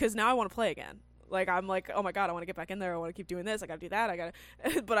because now I want to play again. Like, I'm like, oh my god, I want to get back in there. I want to keep doing this. I got to do that. I got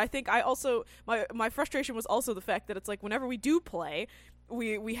to. But I think I also, my frustration was also the fact that it's like, whenever we do play,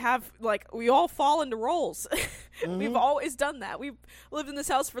 we have, like, we all fall into roles. We've always done that. We've lived in this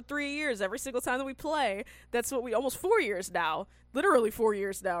house for 3 years. Every single time that we play, that's what almost 4 years now. Literally 4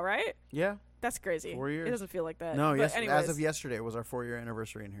 years now, right? Yeah. That's crazy. 4 years. It doesn't feel like that. No, yes. As of yesterday, it was our 4-year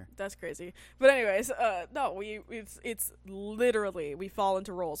anniversary in here. That's crazy. But anyways, no, it's literally, we fall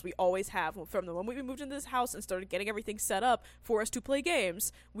into roles. We always have. From the moment we moved into this house and started getting everything set up for us to play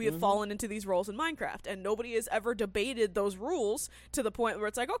games, we have fallen into these roles in Minecraft, and nobody has ever debated those rules to the point where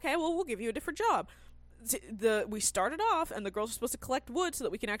it's like, okay, well, we'll give you a different job. We started off, and the girls are supposed to collect wood so that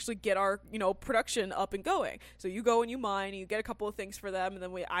we can actually get our, production up and going. So you go and you mine, and you get a couple of things for them, and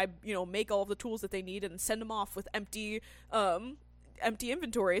then I make all of the tools that they need and send them off with empty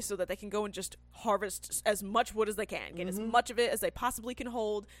inventory so that they can go and just harvest as much wood as they can, get as much of it as they possibly can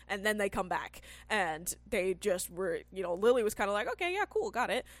hold, and then they come back. And they just were, Lily was kind of like, okay, yeah, cool, got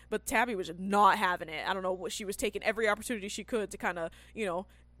it. But Tabby was just not having it. I don't know what she was taking every opportunity she could to kind of,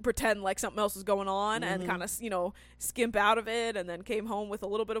 pretend like something else was going on and kind of, skimp out of it, and then came home with a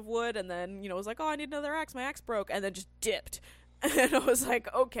little bit of wood, and then, was like, oh, I need another axe. My axe broke, and then just dipped. And I was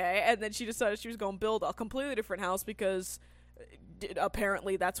like, okay. And then she decided she was going to build a completely different house because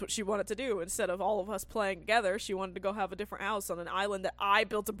apparently that's what she wanted to do. Instead of all of us playing together, she wanted to go have a different house on an island that I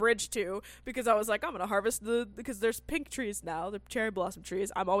built a bridge to, because I was like, I'm gonna harvest because there's pink trees now, the cherry blossom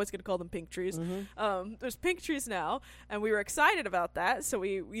trees. I'm always gonna call them pink trees. There's pink trees now, and we were excited about that, so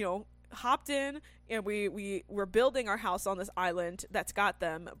we hopped in, and we were building our house on this island that's got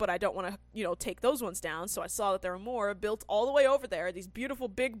them, but I don't want to take those ones down. So I saw that there were more built all the way over there, these beautiful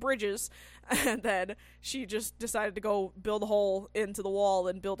big bridges, and then she just decided to go build a hole into the wall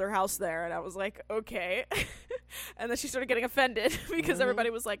and build her house there, and I was like, okay. And then she started getting offended because everybody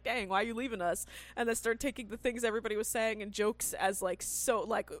was like, dang, why are you leaving us? And then started taking the things everybody was saying and jokes as like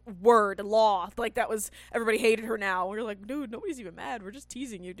word law, like that was, everybody hated her now. We were like, dude, nobody's even mad, we're just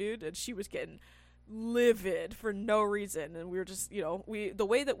teasing you, dude. And she was getting livid for no reason, and we were just, the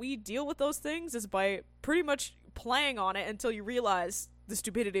way that we deal with those things is by pretty much playing on it until you realize the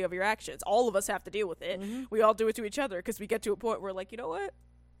stupidity of your actions. All of us have to deal with it. We all do it to each other because we get to a point where, like, you know what,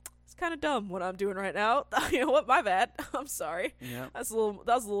 it's kind of dumb what I'm doing right now. You know what, my bad. I'm sorry. That was a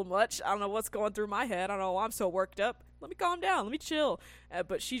little much. I don't know what's going through my head. I don't know why I'm so worked up. Let me calm down. Let me chill.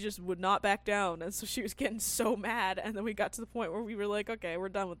 But she just would not back down. And so she was getting so mad. And then we got to the point where we were like, okay, we're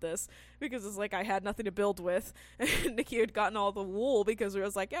done with this. Because it's like I had nothing to build with. And Nikki had gotten all the wool because we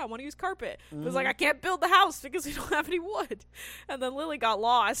was like, yeah, I want to use carpet. It was like, I can't build the house because we don't have any wood. And then Lily got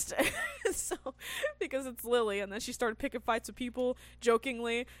lost. So, because it's Lily. And then she started picking fights with people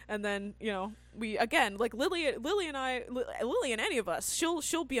jokingly. And then, we, again, like Lily and any of us,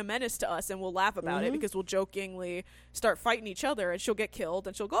 she'll be a menace to us, and we'll laugh about it because we'll jokingly start fighting each other, and she'll get killed,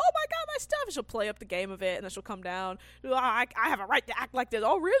 and she'll go, oh my god, my stuff, and she'll play up the game of it, and then she'll come down, I have a right to act like this.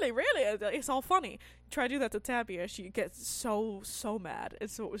 Oh really it's all funny. Try to do that to Tabby, and she gets so mad. And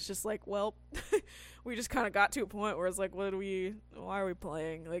so it was just like, well, we just kind of got to a point where it's like, why are we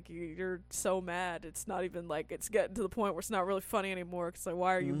playing? Like, you're so mad. It's not even like, it's getting to the point where it's not really funny anymore. It's like,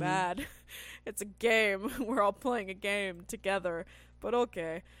 why are you mad? It's a game. We're all playing a game together. But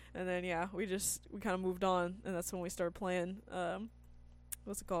okay. And then, yeah, we kind of moved on, and that's when we started playing,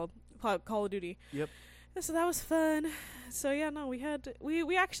 what's it called? Call of Duty. Yep. And so that was fun. So yeah, no,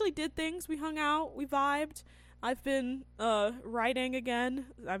 we actually did things. We hung out, we vibed. I've been writing again.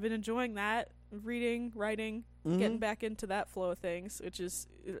 I've been enjoying that. Reading, writing, getting back into that flow of things, which is,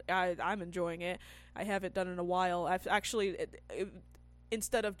 I'm enjoying it. I haven't done it in a while. I've actually,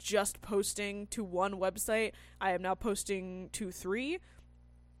 instead of just posting to one website, I am now posting to 3,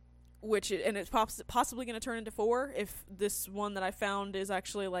 and it's possibly going to turn into 4 if this one that I found is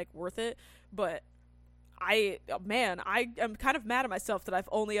actually like worth it. But I am kind of mad at myself that I've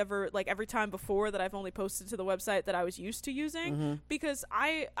only ever, like, every time before that I've only posted to the website that I was used to using, because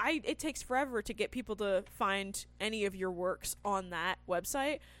it takes forever to get people to find any of your works on that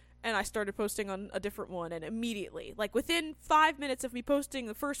website. and I started posting on a different one, and immediately, like within 5 minutes of me posting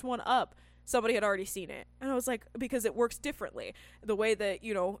the first one up, somebody had already seen it. And I was like, because it works differently. The way that,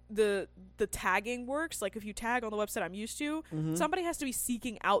 you know, the tagging works, like if you tag on the website I'm used to, somebody has to be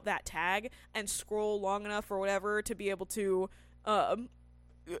seeking out that tag and scroll long enough or whatever to be able to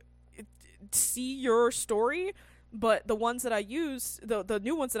see your story. But the ones that I use, the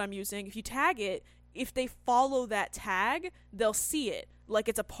new ones that I'm using, if you tag it, if they follow that tag, they'll see it. Like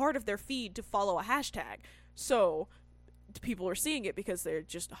it's a part of their feed to follow a hashtag. So people are seeing it because they're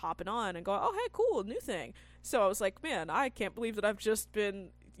just hopping on and going, oh, hey, cool, new thing. So I was like, man, I can't believe that I've just been,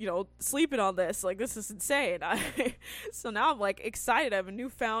 you know, sleeping on this. Like, this is insane. So now I'm, like, excited. I have a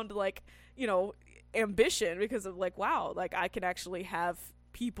newfound, like, you know, ambition because of, like, wow, like, I can actually have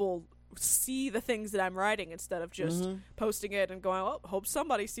people see the things that I'm writing instead of just posting it and going, oh, hope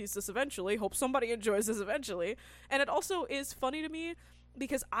somebody sees this eventually. Hope somebody enjoys this eventually. And it also is funny to me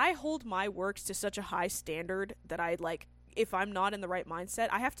because I hold my works to such a high standard that I, like, if I'm not in the right mindset,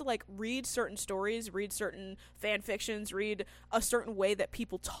 I have to like read certain stories, read certain fan fictions, read a certain way that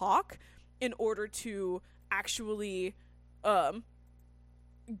people talk in order to actually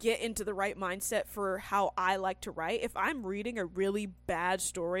get into the right mindset for how I like to write. If I'm reading a really bad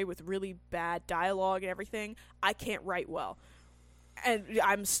story with really bad dialogue and everything, I can't write well. And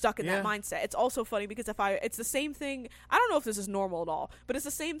I'm stuck in that mindset. It's also funny because it's the same thing. I don't know if this is normal at all, but it's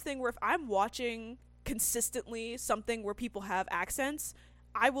the same thing where if I'm watching consistently something where people have accents,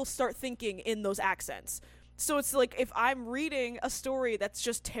 I will start thinking in those accents. So it's like if I'm reading a story that's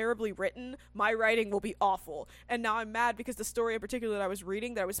just terribly written, my writing will be awful. And now I'm mad because the story in particular that I was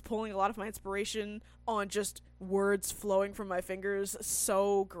reading, that I was pulling a lot of my inspiration on just words flowing from my fingers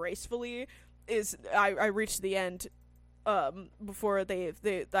so gracefully, is I reached the end before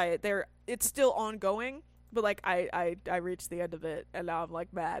they're it's still ongoing. But, like, I reached the end of it, and now I'm,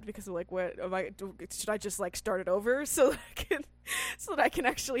 like, mad because I'm like, what, should I just, like, start it over so that I can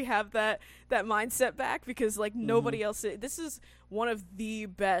actually have that mindset back? Because, like, nobody else, this is one of the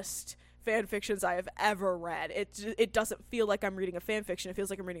best fan fictions I have ever read. It doesn't feel like I'm reading a fan fiction, it feels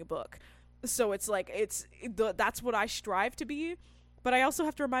like I'm reading a book. So it's, like, that's what I strive to be, but I also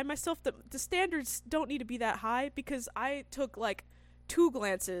have to remind myself that the standards don't need to be that high, because I took, like, 2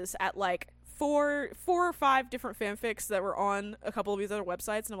 glances at, like, four or 5 different fanfics that were on a couple of these other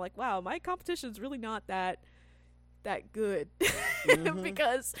websites, and I'm like, wow, my competition's really not that good.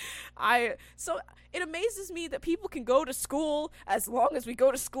 Because so it amazes me that people can go to school as long as we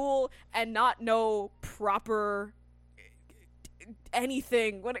go to school and not know proper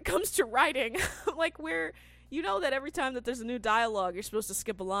anything when it comes to writing. Like, where you know that every time that there's a new dialogue, you're supposed to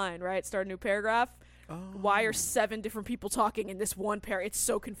skip a line, right? Start a new paragraph. Oh. Why are 7 different people talking in this one pair? It's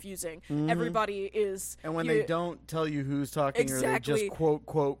so confusing. Everybody is... And when they don't tell you who's talking, or they just quote,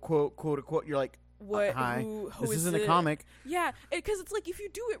 you're like, what? Hi, who this is isn't a comic. Yeah, because it's like, if you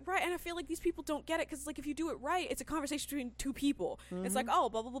do it right, and I feel like these people don't get it, because like, if you do it right, it's a conversation between 2 people. It's like, oh,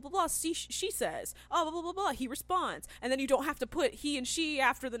 blah, blah, blah, blah, blah, she says. Oh, blah, blah, blah, blah, he responds. And then you don't have to put he and she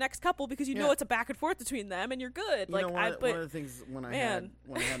after the next couple, because you know it's a back and forth between them, and you're good. You like, know, one of the things when I had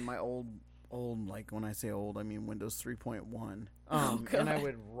my old, like, when I say old, I mean Windows 3.1. And I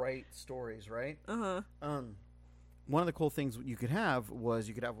would write stories, right? One of the cool things you could have what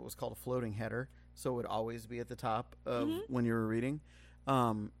was called a floating header, so it would always be at the top of when you were reading.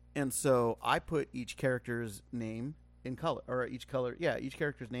 And so I put each character's name in color, or each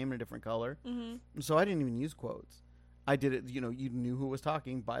character's name in a different color. So I didn't even use quotes. I did it, you knew who was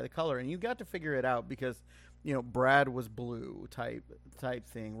talking by the color, and you got to figure it out because, Brad was blue type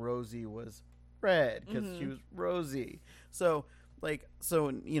thing. Rosie was red because she was Rosie. So,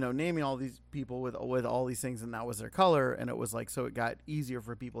 naming all these people with all these things, and that was their color, and it was like, so it got easier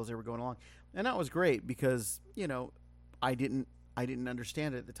for people as they were going along. And that was great because, I didn't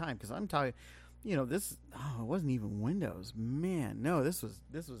understand it at the time, because I'm talking, it wasn't even Windows. Man, no, this was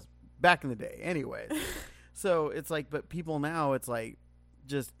back in the day anyways. So it's like, but people now, it's like,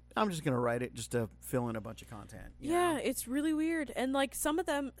 I'm just going to write it just to fill in a bunch of content. Yeah, it's really weird. And like, some of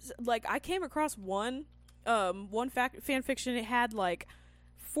them, like, I came across one fan fiction. It had like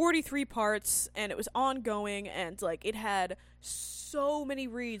 43 parts, and it was ongoing, and like, it had so many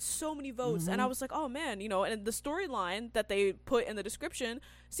reads, so many votes, and I was like, oh man, and the storyline that they put in the description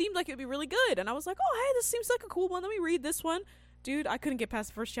seemed like it would be really good, and I was like, oh hey, this seems like a cool one, let me read this one. Dude, I couldn't get past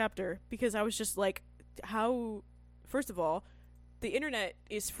the first chapter because I was just like, first of all, the internet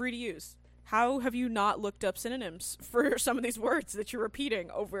is free to use. How have you not looked up synonyms for some of these words that you're repeating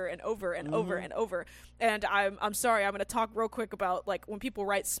over and over and over and over? And I'm sorry, I'm going to talk real quick about, like, when people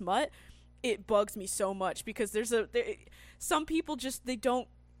write smut, it bugs me so much because some people just, they don't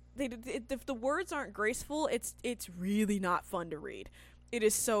if the words aren't graceful, it's really not fun to read. It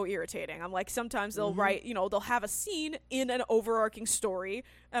is so irritating. I'm like, sometimes they'll write, they'll have a scene in an overarching story,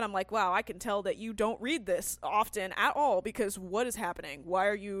 and I'm like, wow, I can tell that you don't read this often at all, because what is happening? Why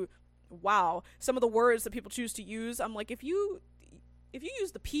are you, wow. Some of the words that people choose to use, I'm like, if you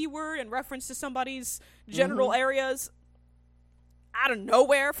use the P word in reference to somebody's genital areas out of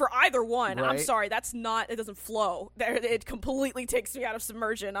nowhere for either one, right. I'm sorry, it doesn't flow. It completely takes me out of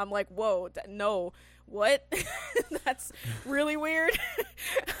submersion. I'm like, whoa, no. What? That's really weird.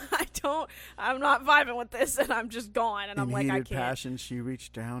 I'm not vibing with this, and I'm just gone, and I'm like, I can't. In heated passion, she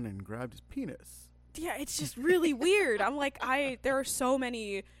reached down and grabbed his penis. Yeah, it's just really weird. I'm like, there are so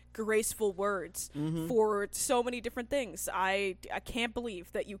many graceful words for so many different things. I can't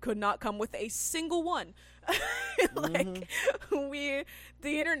believe that you could not come with a single one. Like, the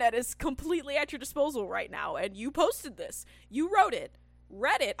internet is completely at your disposal right now, and you posted this. You wrote it.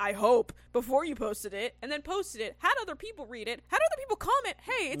 Read it, I hope, before you posted it, and then posted it, had other people read it, had other people comment,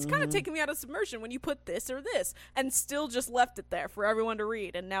 hey, it's kind of taking me out of submersion when you put this or this, and still just left it there for everyone to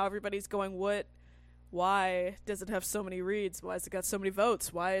read. And now everybody's going, what? Why does it have so many reads? Why has it got so many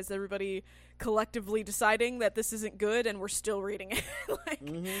votes? Why is everybody collectively deciding that this isn't good and we're still reading it?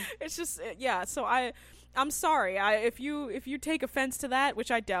 It's just, yeah, so I'm sorry. If you take offense to that, which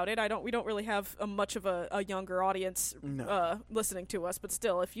I doubt it, we don't really have much of a younger audience listening to us, but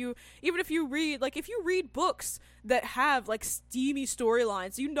still, if you read books that have like steamy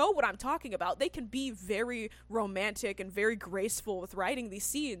storylines, you know what I'm talking about. They can be very romantic and very graceful with writing these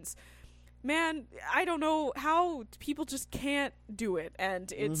scenes. Man, I don't know how people just can't do it,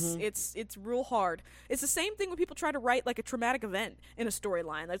 and it's real hard. It's the same thing when people try to write like a traumatic event in a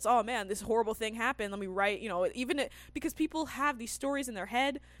storyline. That's, oh man, this horrible thing happened, let me write, because people have these stories in their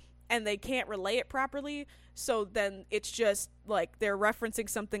head and they can't relay it properly, so then it's just like they're referencing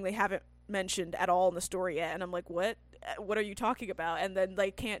something they haven't mentioned at all in the story yet, and I'm like, what are you talking about? And then they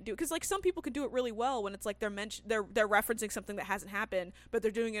can't do, because like some people can do it really well when it's like they're referencing something that hasn't happened, but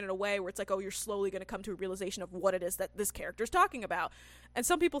they're doing it in a way where it's like, oh, you're slowly going to come to a realization of what it is that this character's talking about. And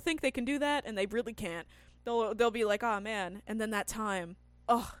some people think they can do that, and they really can't. They'll be like, oh man, and then that time,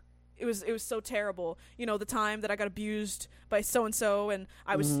 it was so terrible. The time that I got abused by so-and-so, and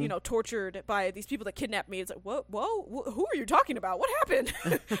I was, tortured by these people that kidnapped me. It's like, whoa, who are you talking about? What happened?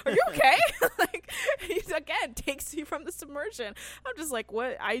 Are you okay? Like, he, again, takes you from the submersion. I'm just like,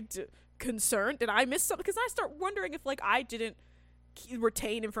 what? Concerned? Did I miss something? Because I start wondering if, like, I didn't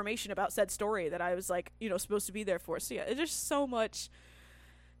retain information about said story that I was, like, supposed to be there for. So, yeah, there's just so much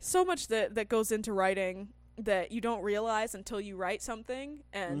that goes into writing that you don't realize until you write something.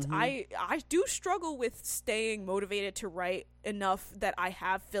 And I do struggle with staying motivated to write enough that I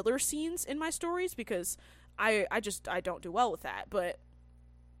have filler scenes in my stories, because I don't do well with that. But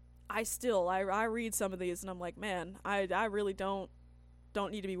I read some of these and I'm like, man, I really don't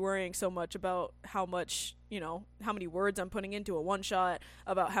need to be worrying so much about how much, how many words I'm putting into a one shot,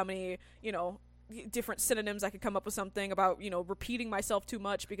 about how many, different synonyms I could come up with, something about, repeating myself too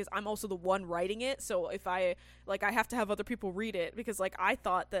much, because I'm also the one writing it. So if I have to have other people read it, because like I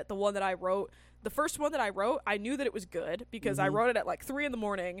thought that the first one that I wrote, I knew that it was good because I wrote it at like 3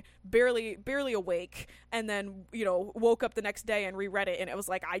 a.m, barely awake, and then, woke up the next day and reread it, and it was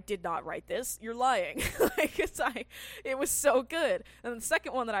like, I did not write this. You're lying. It was so good. And the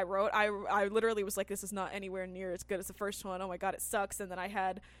second one that I wrote, I literally was like, this is not anywhere near as good as the first one. Oh my God, it sucks. And then I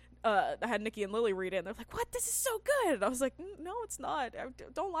had Nikki and Lily read it, and they're like, what? This is so good. And I was like, no, it's not.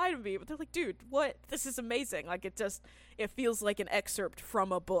 Don't lie to me. But they're like, dude, what? This is amazing. Like, it feels like an excerpt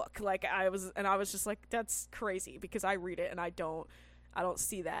from a book. Like, I was just like, that's crazy, because I read it and I don't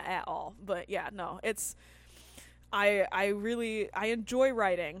see that at all. But yeah, no, I enjoy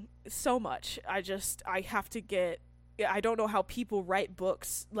writing so much. I don't know how people write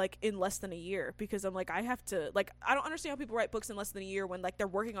books like in less than a year, because I'm like, I don't understand how people write books in less than a year when like they're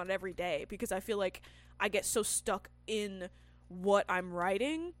working on it every day, because I feel like I get so stuck in what I'm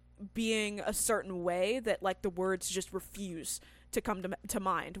writing being a certain way that like the words just refuse to come to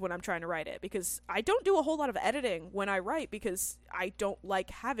mind when I'm trying to write it, because I don't do a whole lot of editing when I write, because I don't like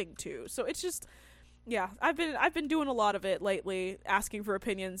having to. So it's just, yeah, I've been doing a lot of it lately, asking for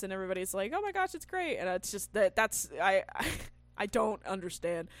opinions, and everybody's like, oh my gosh, it's great. And it's just I don't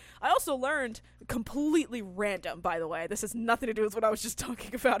understand. I also learned, completely random, by the way, this has nothing to do with what I was just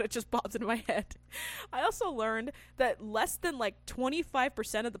talking about, it just popped into my head. I also learned that less than like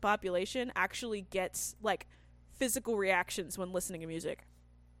 25% of the population actually gets like physical reactions when listening to music.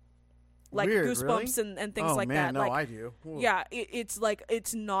 like Weird, Goosebumps really? and things Oh, like man, that. no, Like, I do. Ooh. yeah, it's like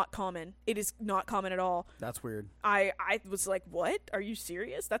it's not common. It is not common at all. That's weird. I was like, what? Are you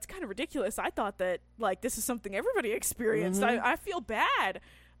serious? That's kind of ridiculous. I thought that like this is something everybody experienced. Mm-hmm. I feel bad.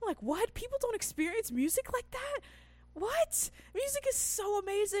 I'm like, what? People don't experience music like that? What? Music is so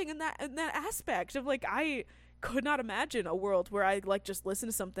amazing in that aspect of like I could not imagine a world where I like just listen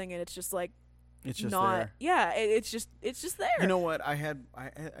to something and it's just like It's just not there. yeah, it's just there. You know what? I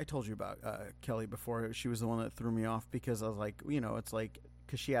told you about Kelly before. She was the one that threw me off because I was like, it's like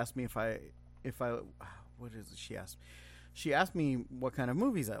because she asked me if I what is it? She asked me what kind of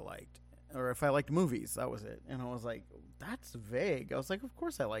movies I liked or if I liked movies. That was it. And I was like, that's vague. I was like, of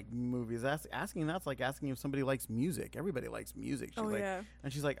course I like movies. Asking that's like asking if somebody likes music. Everybody likes music. She's yeah.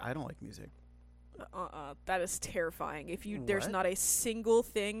 And she's like, I don't like music. That is terrifying. If there's What? not a single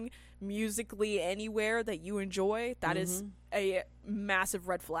thing musically anywhere that you enjoy, that is a massive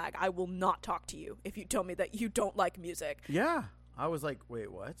red flag. I will not talk to you if you tell me that you don't like music. Yeah. I was like,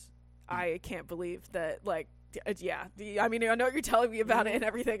 wait, what? I can't believe that, like, I mean, I know you're telling me about it and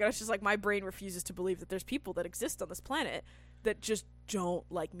everything, and it's just like my brain refuses to believe that there's people that exist on this planet that just don't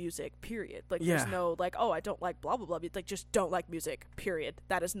like music, period. Like, Yeah. there's no, like, oh, I don't like blah, blah, blah. It's like, just don't like music, period.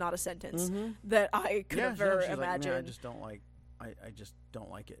 That is not a sentence that I could ever she's imagine. Like, I just don't like. I just don't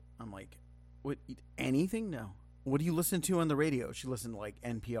like it. I'm like, what? Anything? No. What do you listen to on the radio? She listened to like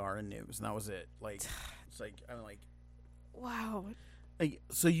NPR and news, and that was it. Like, it's like I'm like, wow. like,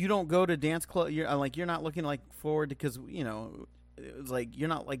 so you don't go to dance club? You're not looking like forward to because it's like you're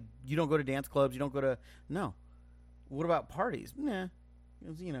not like you don't go to dance clubs. You don't go to no. What about parties? Nah.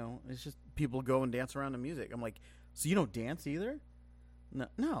 It's just people go and dance around to music. I'm like, so you don't dance either?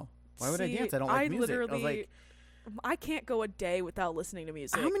 No. Why would I dance? I don't like music. I was like, I can't go a day without listening to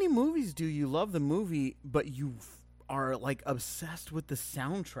music. how many movies do you love the movie, but you are like obsessed with the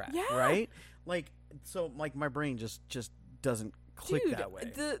soundtrack? Yeah. Right? Like, so like my brain just doesn't click Dude, that way.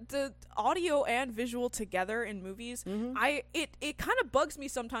 the audio and visual together in movies, it kind of bugs me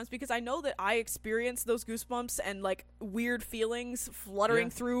sometimes because I know that I experience those goosebumps and like weird feelings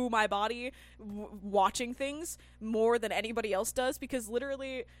fluttering through my body watching things more than anybody else does, because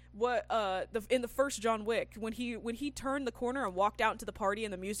literally what in the first John Wick, when he turned the corner and walked out into the party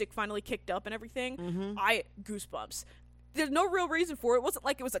and the music finally kicked up and everything, I goosebumps. There's no real reason for it. It wasn't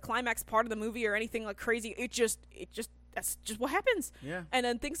like it was a climax part of the movie or anything like crazy. It just that's just what happens. Yeah. And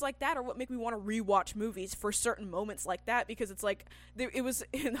then things like that are what make me want to rewatch movies for certain moments like that, because it's like it was.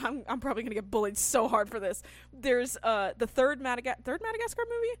 And I'm probably gonna get bullied so hard for this. There's the third Madagascar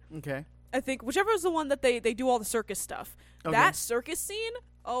movie. Okay. I think whichever is the one that they do all the circus stuff. Okay. That circus scene.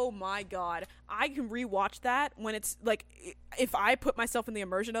 Oh my god, I can rewatch that when it's like if I put myself in the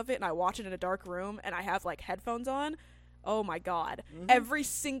immersion of it and I watch it in a dark room and I have like headphones on. Oh my god. Every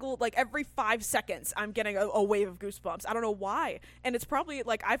 5 seconds I'm getting a wave of goosebumps. I don't know why. And it's probably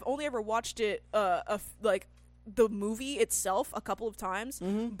like I've only ever watched it like the movie itself a couple of times,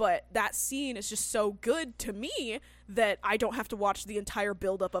 but that scene is just so good to me that I don't have to watch the entire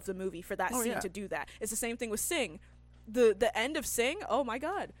buildup of the movie for that scene to do that. It's the same thing with Sing. The end of Sing, oh my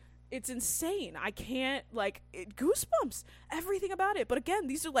god. It's insane. I can't, goosebumps. Everything about it. But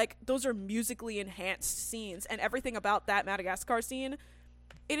again, those are musically enhanced scenes. And everything about that Madagascar scene,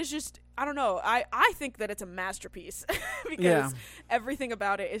 it is just, I don't know. I think that it's a masterpiece. Because everything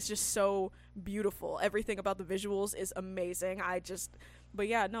about it is just so beautiful. Everything about the visuals is amazing. But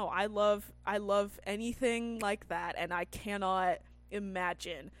yeah, no, I love anything like that. And I cannot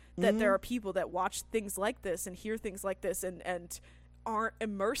imagine that there are people that watch things like this and hear things like this and aren't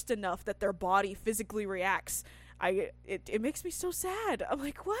immersed enough that their body physically reacts. It makes me so sad. I'm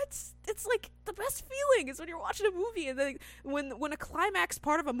like, what? It's like the best feeling is when you're watching a movie and then when a climax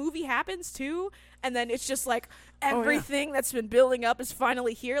part of a movie happens too, and then it's just like everything that's been building up is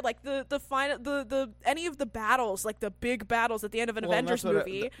finally here. Like the any of the battles, like the big battles at the end of an Avengers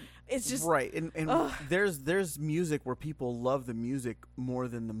movie, it's just right. And there's music where people love the music more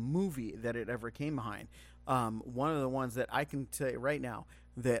than the movie that it ever came behind. One of the ones that I can tell you right now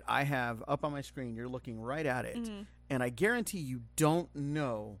that I have up on my screen, you're looking right at it, and I guarantee you don't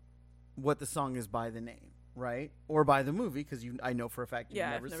know what the song is by the name, right? Or by the movie, because I know for a fact you've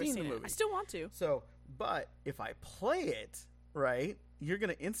never seen the movie. I still want to. So, but if I play it, right, you're going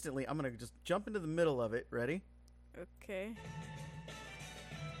to instantly, I'm going to just jump into the middle of it. Ready? Okay.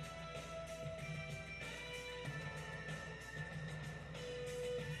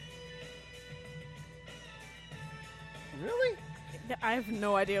 Really? I have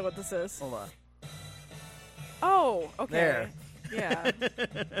no idea what this is. Hold on. Oh, okay. There. Yeah.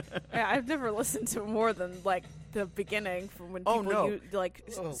 Yeah, I've never listened to more than like the beginning from when Oh, people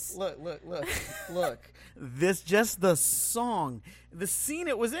no. Look. Just the song. The scene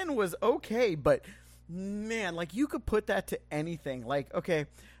it was in was okay, but man, like you could put that to anything. Like, okay,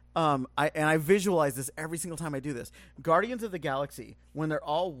 I visualize this every single time I do this. Guardians of the Galaxy, when they're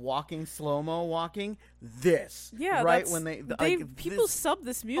all walking, slow-mo walking, yeah, right? When people sub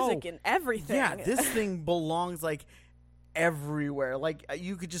this music in everything. Yeah, this thing belongs like everywhere. Like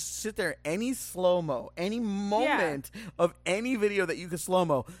you could just sit there, any slow-mo, any moment of any video that you could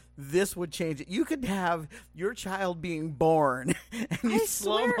slow-mo, this would change it. You could have your child being born and you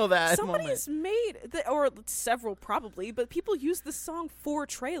slow-mo that somebody's moment. or several probably, but people use this song for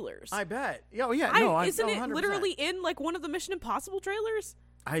trailers. I bet. Oh yeah, isn't it 100%. literally in like one of the Mission Impossible trailers?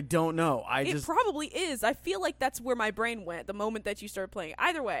 I don't know. It probably is. I feel like that's where my brain went the moment that you started playing.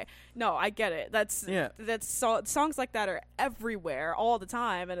 Either way, no, I get it. Songs like that are everywhere all the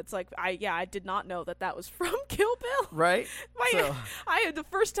time, and it's like I did not know that was from Kill Bill. Right. The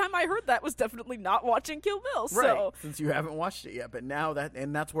first time I heard that was definitely not watching Kill Bill. So. Right. Since you haven't watched it yet, but now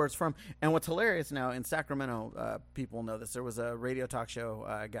that's where it's from. And what's hilarious now in Sacramento, people know this. There was a radio talk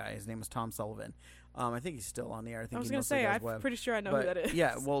show guy. His name was Tom Sullivan. I think he's still on the air. I was going to say, I'm pretty sure I know who that is.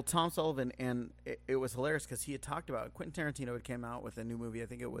 Yeah, well, Tom Sullivan, and it was hilarious because he had talked about Quentin Tarantino had came out with a new movie. I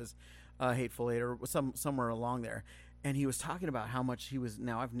think it was Hateful Eight or somewhere along there. And he was talking about how much he was,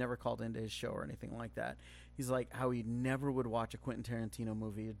 now I've never called into his show or anything like that. He's like, how he never would watch a Quentin Tarantino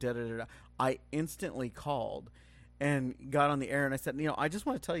movie. I instantly called and got on the air and I said, I just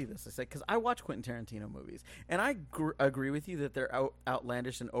want to tell you this. I said, because I watch Quentin Tarantino movies and I agree with you that they're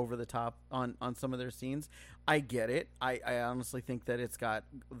outlandish and over the top on some of their scenes. I get it. I honestly think that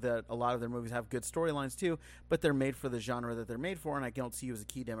that a lot of their movies have good storylines too, but they're made for the genre that they're made for, and I don't see you as a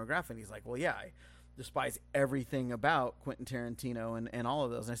key demographic. And he's like, well, yeah, I despise everything about Quentin Tarantino and all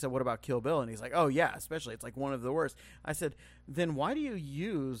of those. And I said, what about Kill Bill? And he's like, oh yeah, especially, it's like one of the worst. I said, then why do you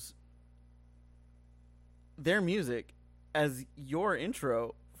use their music as your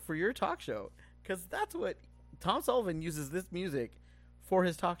intro for your talk show? Because that's what Tom Sullivan uses, this music for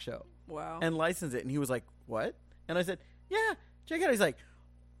his talk show. Wow. And license it. And he was like, what? And I said, yeah, check it out. He's like,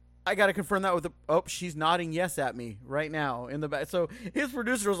 I got to confirm that with she's nodding yes at me right now in the back. So his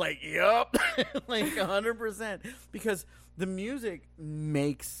producer was like, yup, like 100%, because the music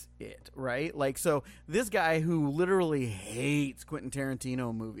makes it, right? Like, so this guy who literally hates Quentin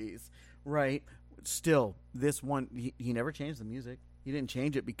Tarantino movies, right? Still, this one, he never changed the music. He didn't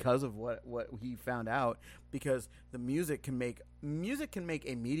change it because of what he found out, because the music can make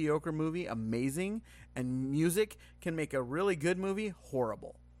a mediocre movie amazing, and music can make a really good movie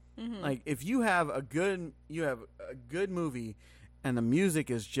horrible. Mm-hmm. Like if you have a good movie and the music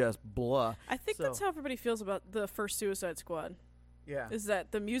is just blah. I think that's how everybody feels about the first Suicide Squad. Yeah. Is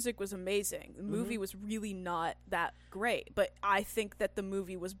that the music was amazing. The movie was really not that great, but I think that the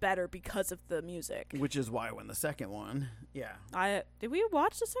movie was better because of the music. Which is why when the second one, did we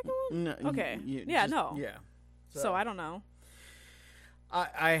watch the second one? No. Okay. Yeah. So I don't know.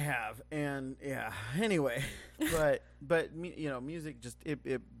 I have, and anyway, but music just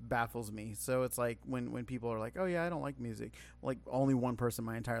it baffles me. So it's like when people are like, oh yeah, I don't like music. Like only one person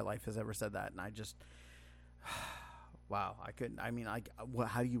my entire life has ever said that, and I just wow, I couldn't. I mean,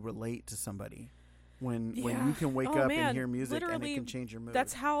 how do you relate to somebody when you can wake up and hear music literally, and it can change your mood?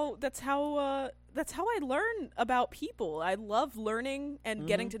 That's how I learn about people. I love learning and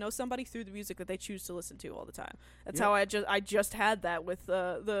getting to know somebody through the music that they choose to listen to all the time. That's how I just had that with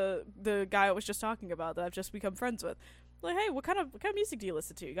the guy I was just talking about that I've just become friends with. Like, hey, what kind of music do you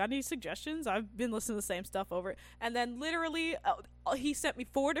listen to? You got any suggestions? I've been listening to the same stuff over. And then literally, he sent me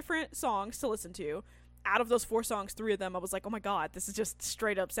 4 different songs to listen to. Out of those 4 songs, 3 of them, I was like, oh my God, this is just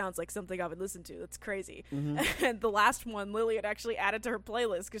straight up sounds like something I would listen to. That's crazy. Mm-hmm. And the last one, Lily had actually added to her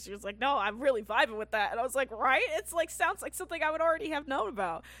playlist because she was like, no, I'm really vibing with that. And I was like, right? It's like, sounds like something I would already have known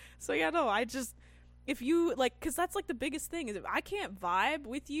about. So yeah, no, if you like, because that's like the biggest thing is if I can't vibe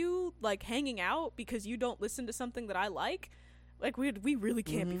with you, like hanging out because you don't listen to something that I like we really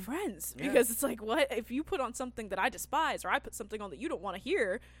can't be friends because it's like, what if you put on something that I despise or I put something on that you don't want to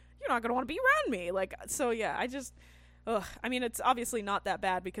hear? You're not going to want to be around me. Like, so yeah, I mean, it's obviously not that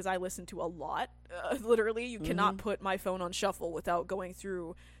bad because I listen to a lot. Literally, you cannot put my phone on shuffle without going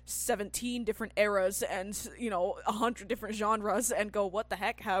through 17 different eras and 100 different genres and go, what the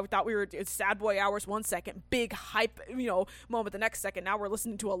heck? How I thought we were sad boy hours 1 second, big hype moment the next second. Now we're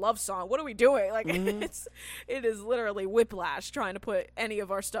listening to a love song. What are we doing? Like it is literally whiplash trying to put any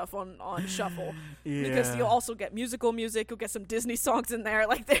of our stuff on shuffle because you'll also get musical music. You'll get some Disney songs in there.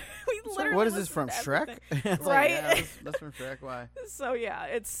 Like we literally. What is this from Shrek? Right? That's from Shrek. Why? So yeah,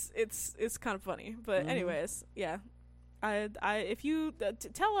 it's kind of funny. funny. But anyways, yeah. If you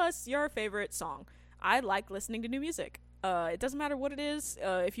tell us your favorite song, I like listening to new music. It doesn't matter what it is.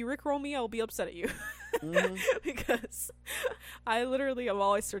 If you Rickroll me, I'll be upset at you. Because I literally am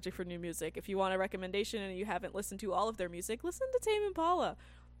always searching for new music. If you want a recommendation and you haven't listened to all of their music, listen to Tame Impala.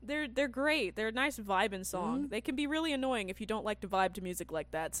 They're great. They're a nice vibing song. They can be really annoying if you don't like to vibe to music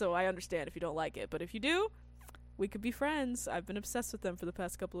like that, so I understand if you don't like it. But if you do, we could be friends. I've been obsessed with them for the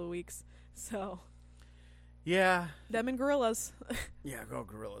past couple of weeks. So yeah, them and Gorillaz. Yeah,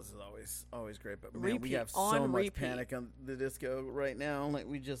 Gorillaz is always great. But man, Repeat, we have so much Panic on the Disco right now. Like,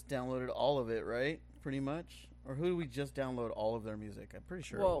 we just downloaded all of it, right? Pretty much. Or who did we just download all of their music? I'm pretty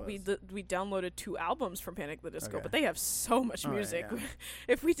sure. Well, we downloaded 2 albums from Panic at the Disco, Okay. but they have so much music. Right, yeah.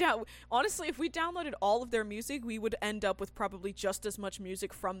 If we downloaded all of their music, we would end up with probably just as much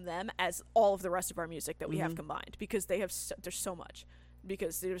music from them as all of the rest of our music that we have combined, because they have there's so much.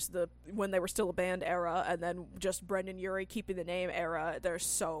 Because there's the when they were still a band era, and then just Brendan Urie keeping the name era. There's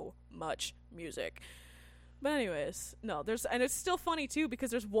so much music. But anyways, no, and it's still funny too, because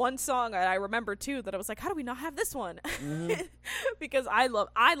there's one song I remember too that I was like, how do we not have this one? Because I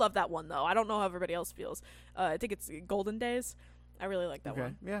love that one though. I don't know how everybody else feels. I think it's Golden Days. I really like that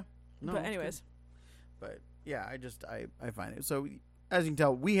one. Yeah. No, but anyways. But yeah, I find it. So as you can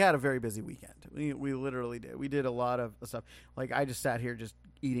tell, we had a very busy weekend. We literally did. We did a lot of stuff. Like, I just sat here just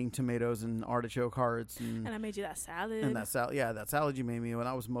eating tomatoes and artichoke hearts, and I made you that salad. And that salad you made me, and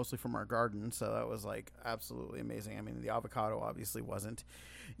that was mostly from our garden, so that was like absolutely amazing. I mean, the avocado obviously wasn't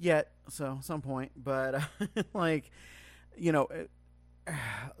yet, so some point, but like, you know,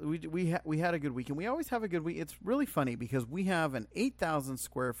 we had a good weekend. We always have a good week. It's really funny because we have an 8,000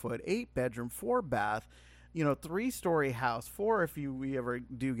 square foot, 8-bedroom, 4-bath, 3-story house, 4 if we ever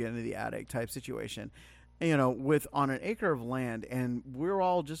do get into the attic type situation, with on an acre of land, and we're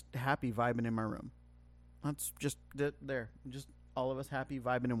all just happy vibing in my room. That's just there, just all of us happy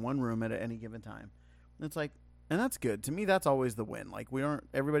vibing in one room at any given time. It's like, and that's good to me. That's always the win. Like,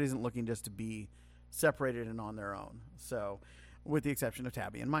 everybody isn't looking just to be separated and on their own. So, with the exception of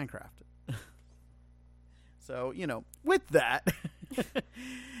Tabby and Minecraft. So, with that,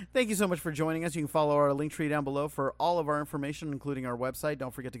 thank you so much for joining us. You can follow our link tree down below for all of our information, including our website.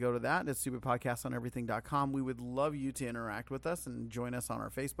 Don't forget to go to that. It's stupidpodcastoneverything.com. We would love you to interact with us and join us on our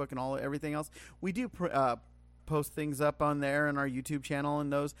Facebook and everything else. We do post things up on there and our YouTube channel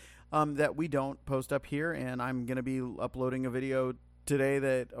and those that we don't post up here. And I'm going to be uploading a video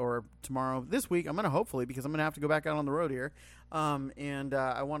today or tomorrow this week. I'm going to hopefully, because I'm going to have to go back out on the road here. And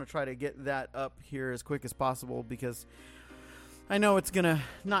I want to try to get that up here as quick as possible, because I know it's going to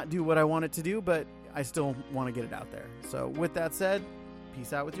not do what I want it to do, but I still want to get it out there. So with that said,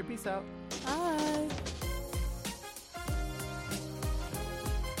 peace out with your peace out.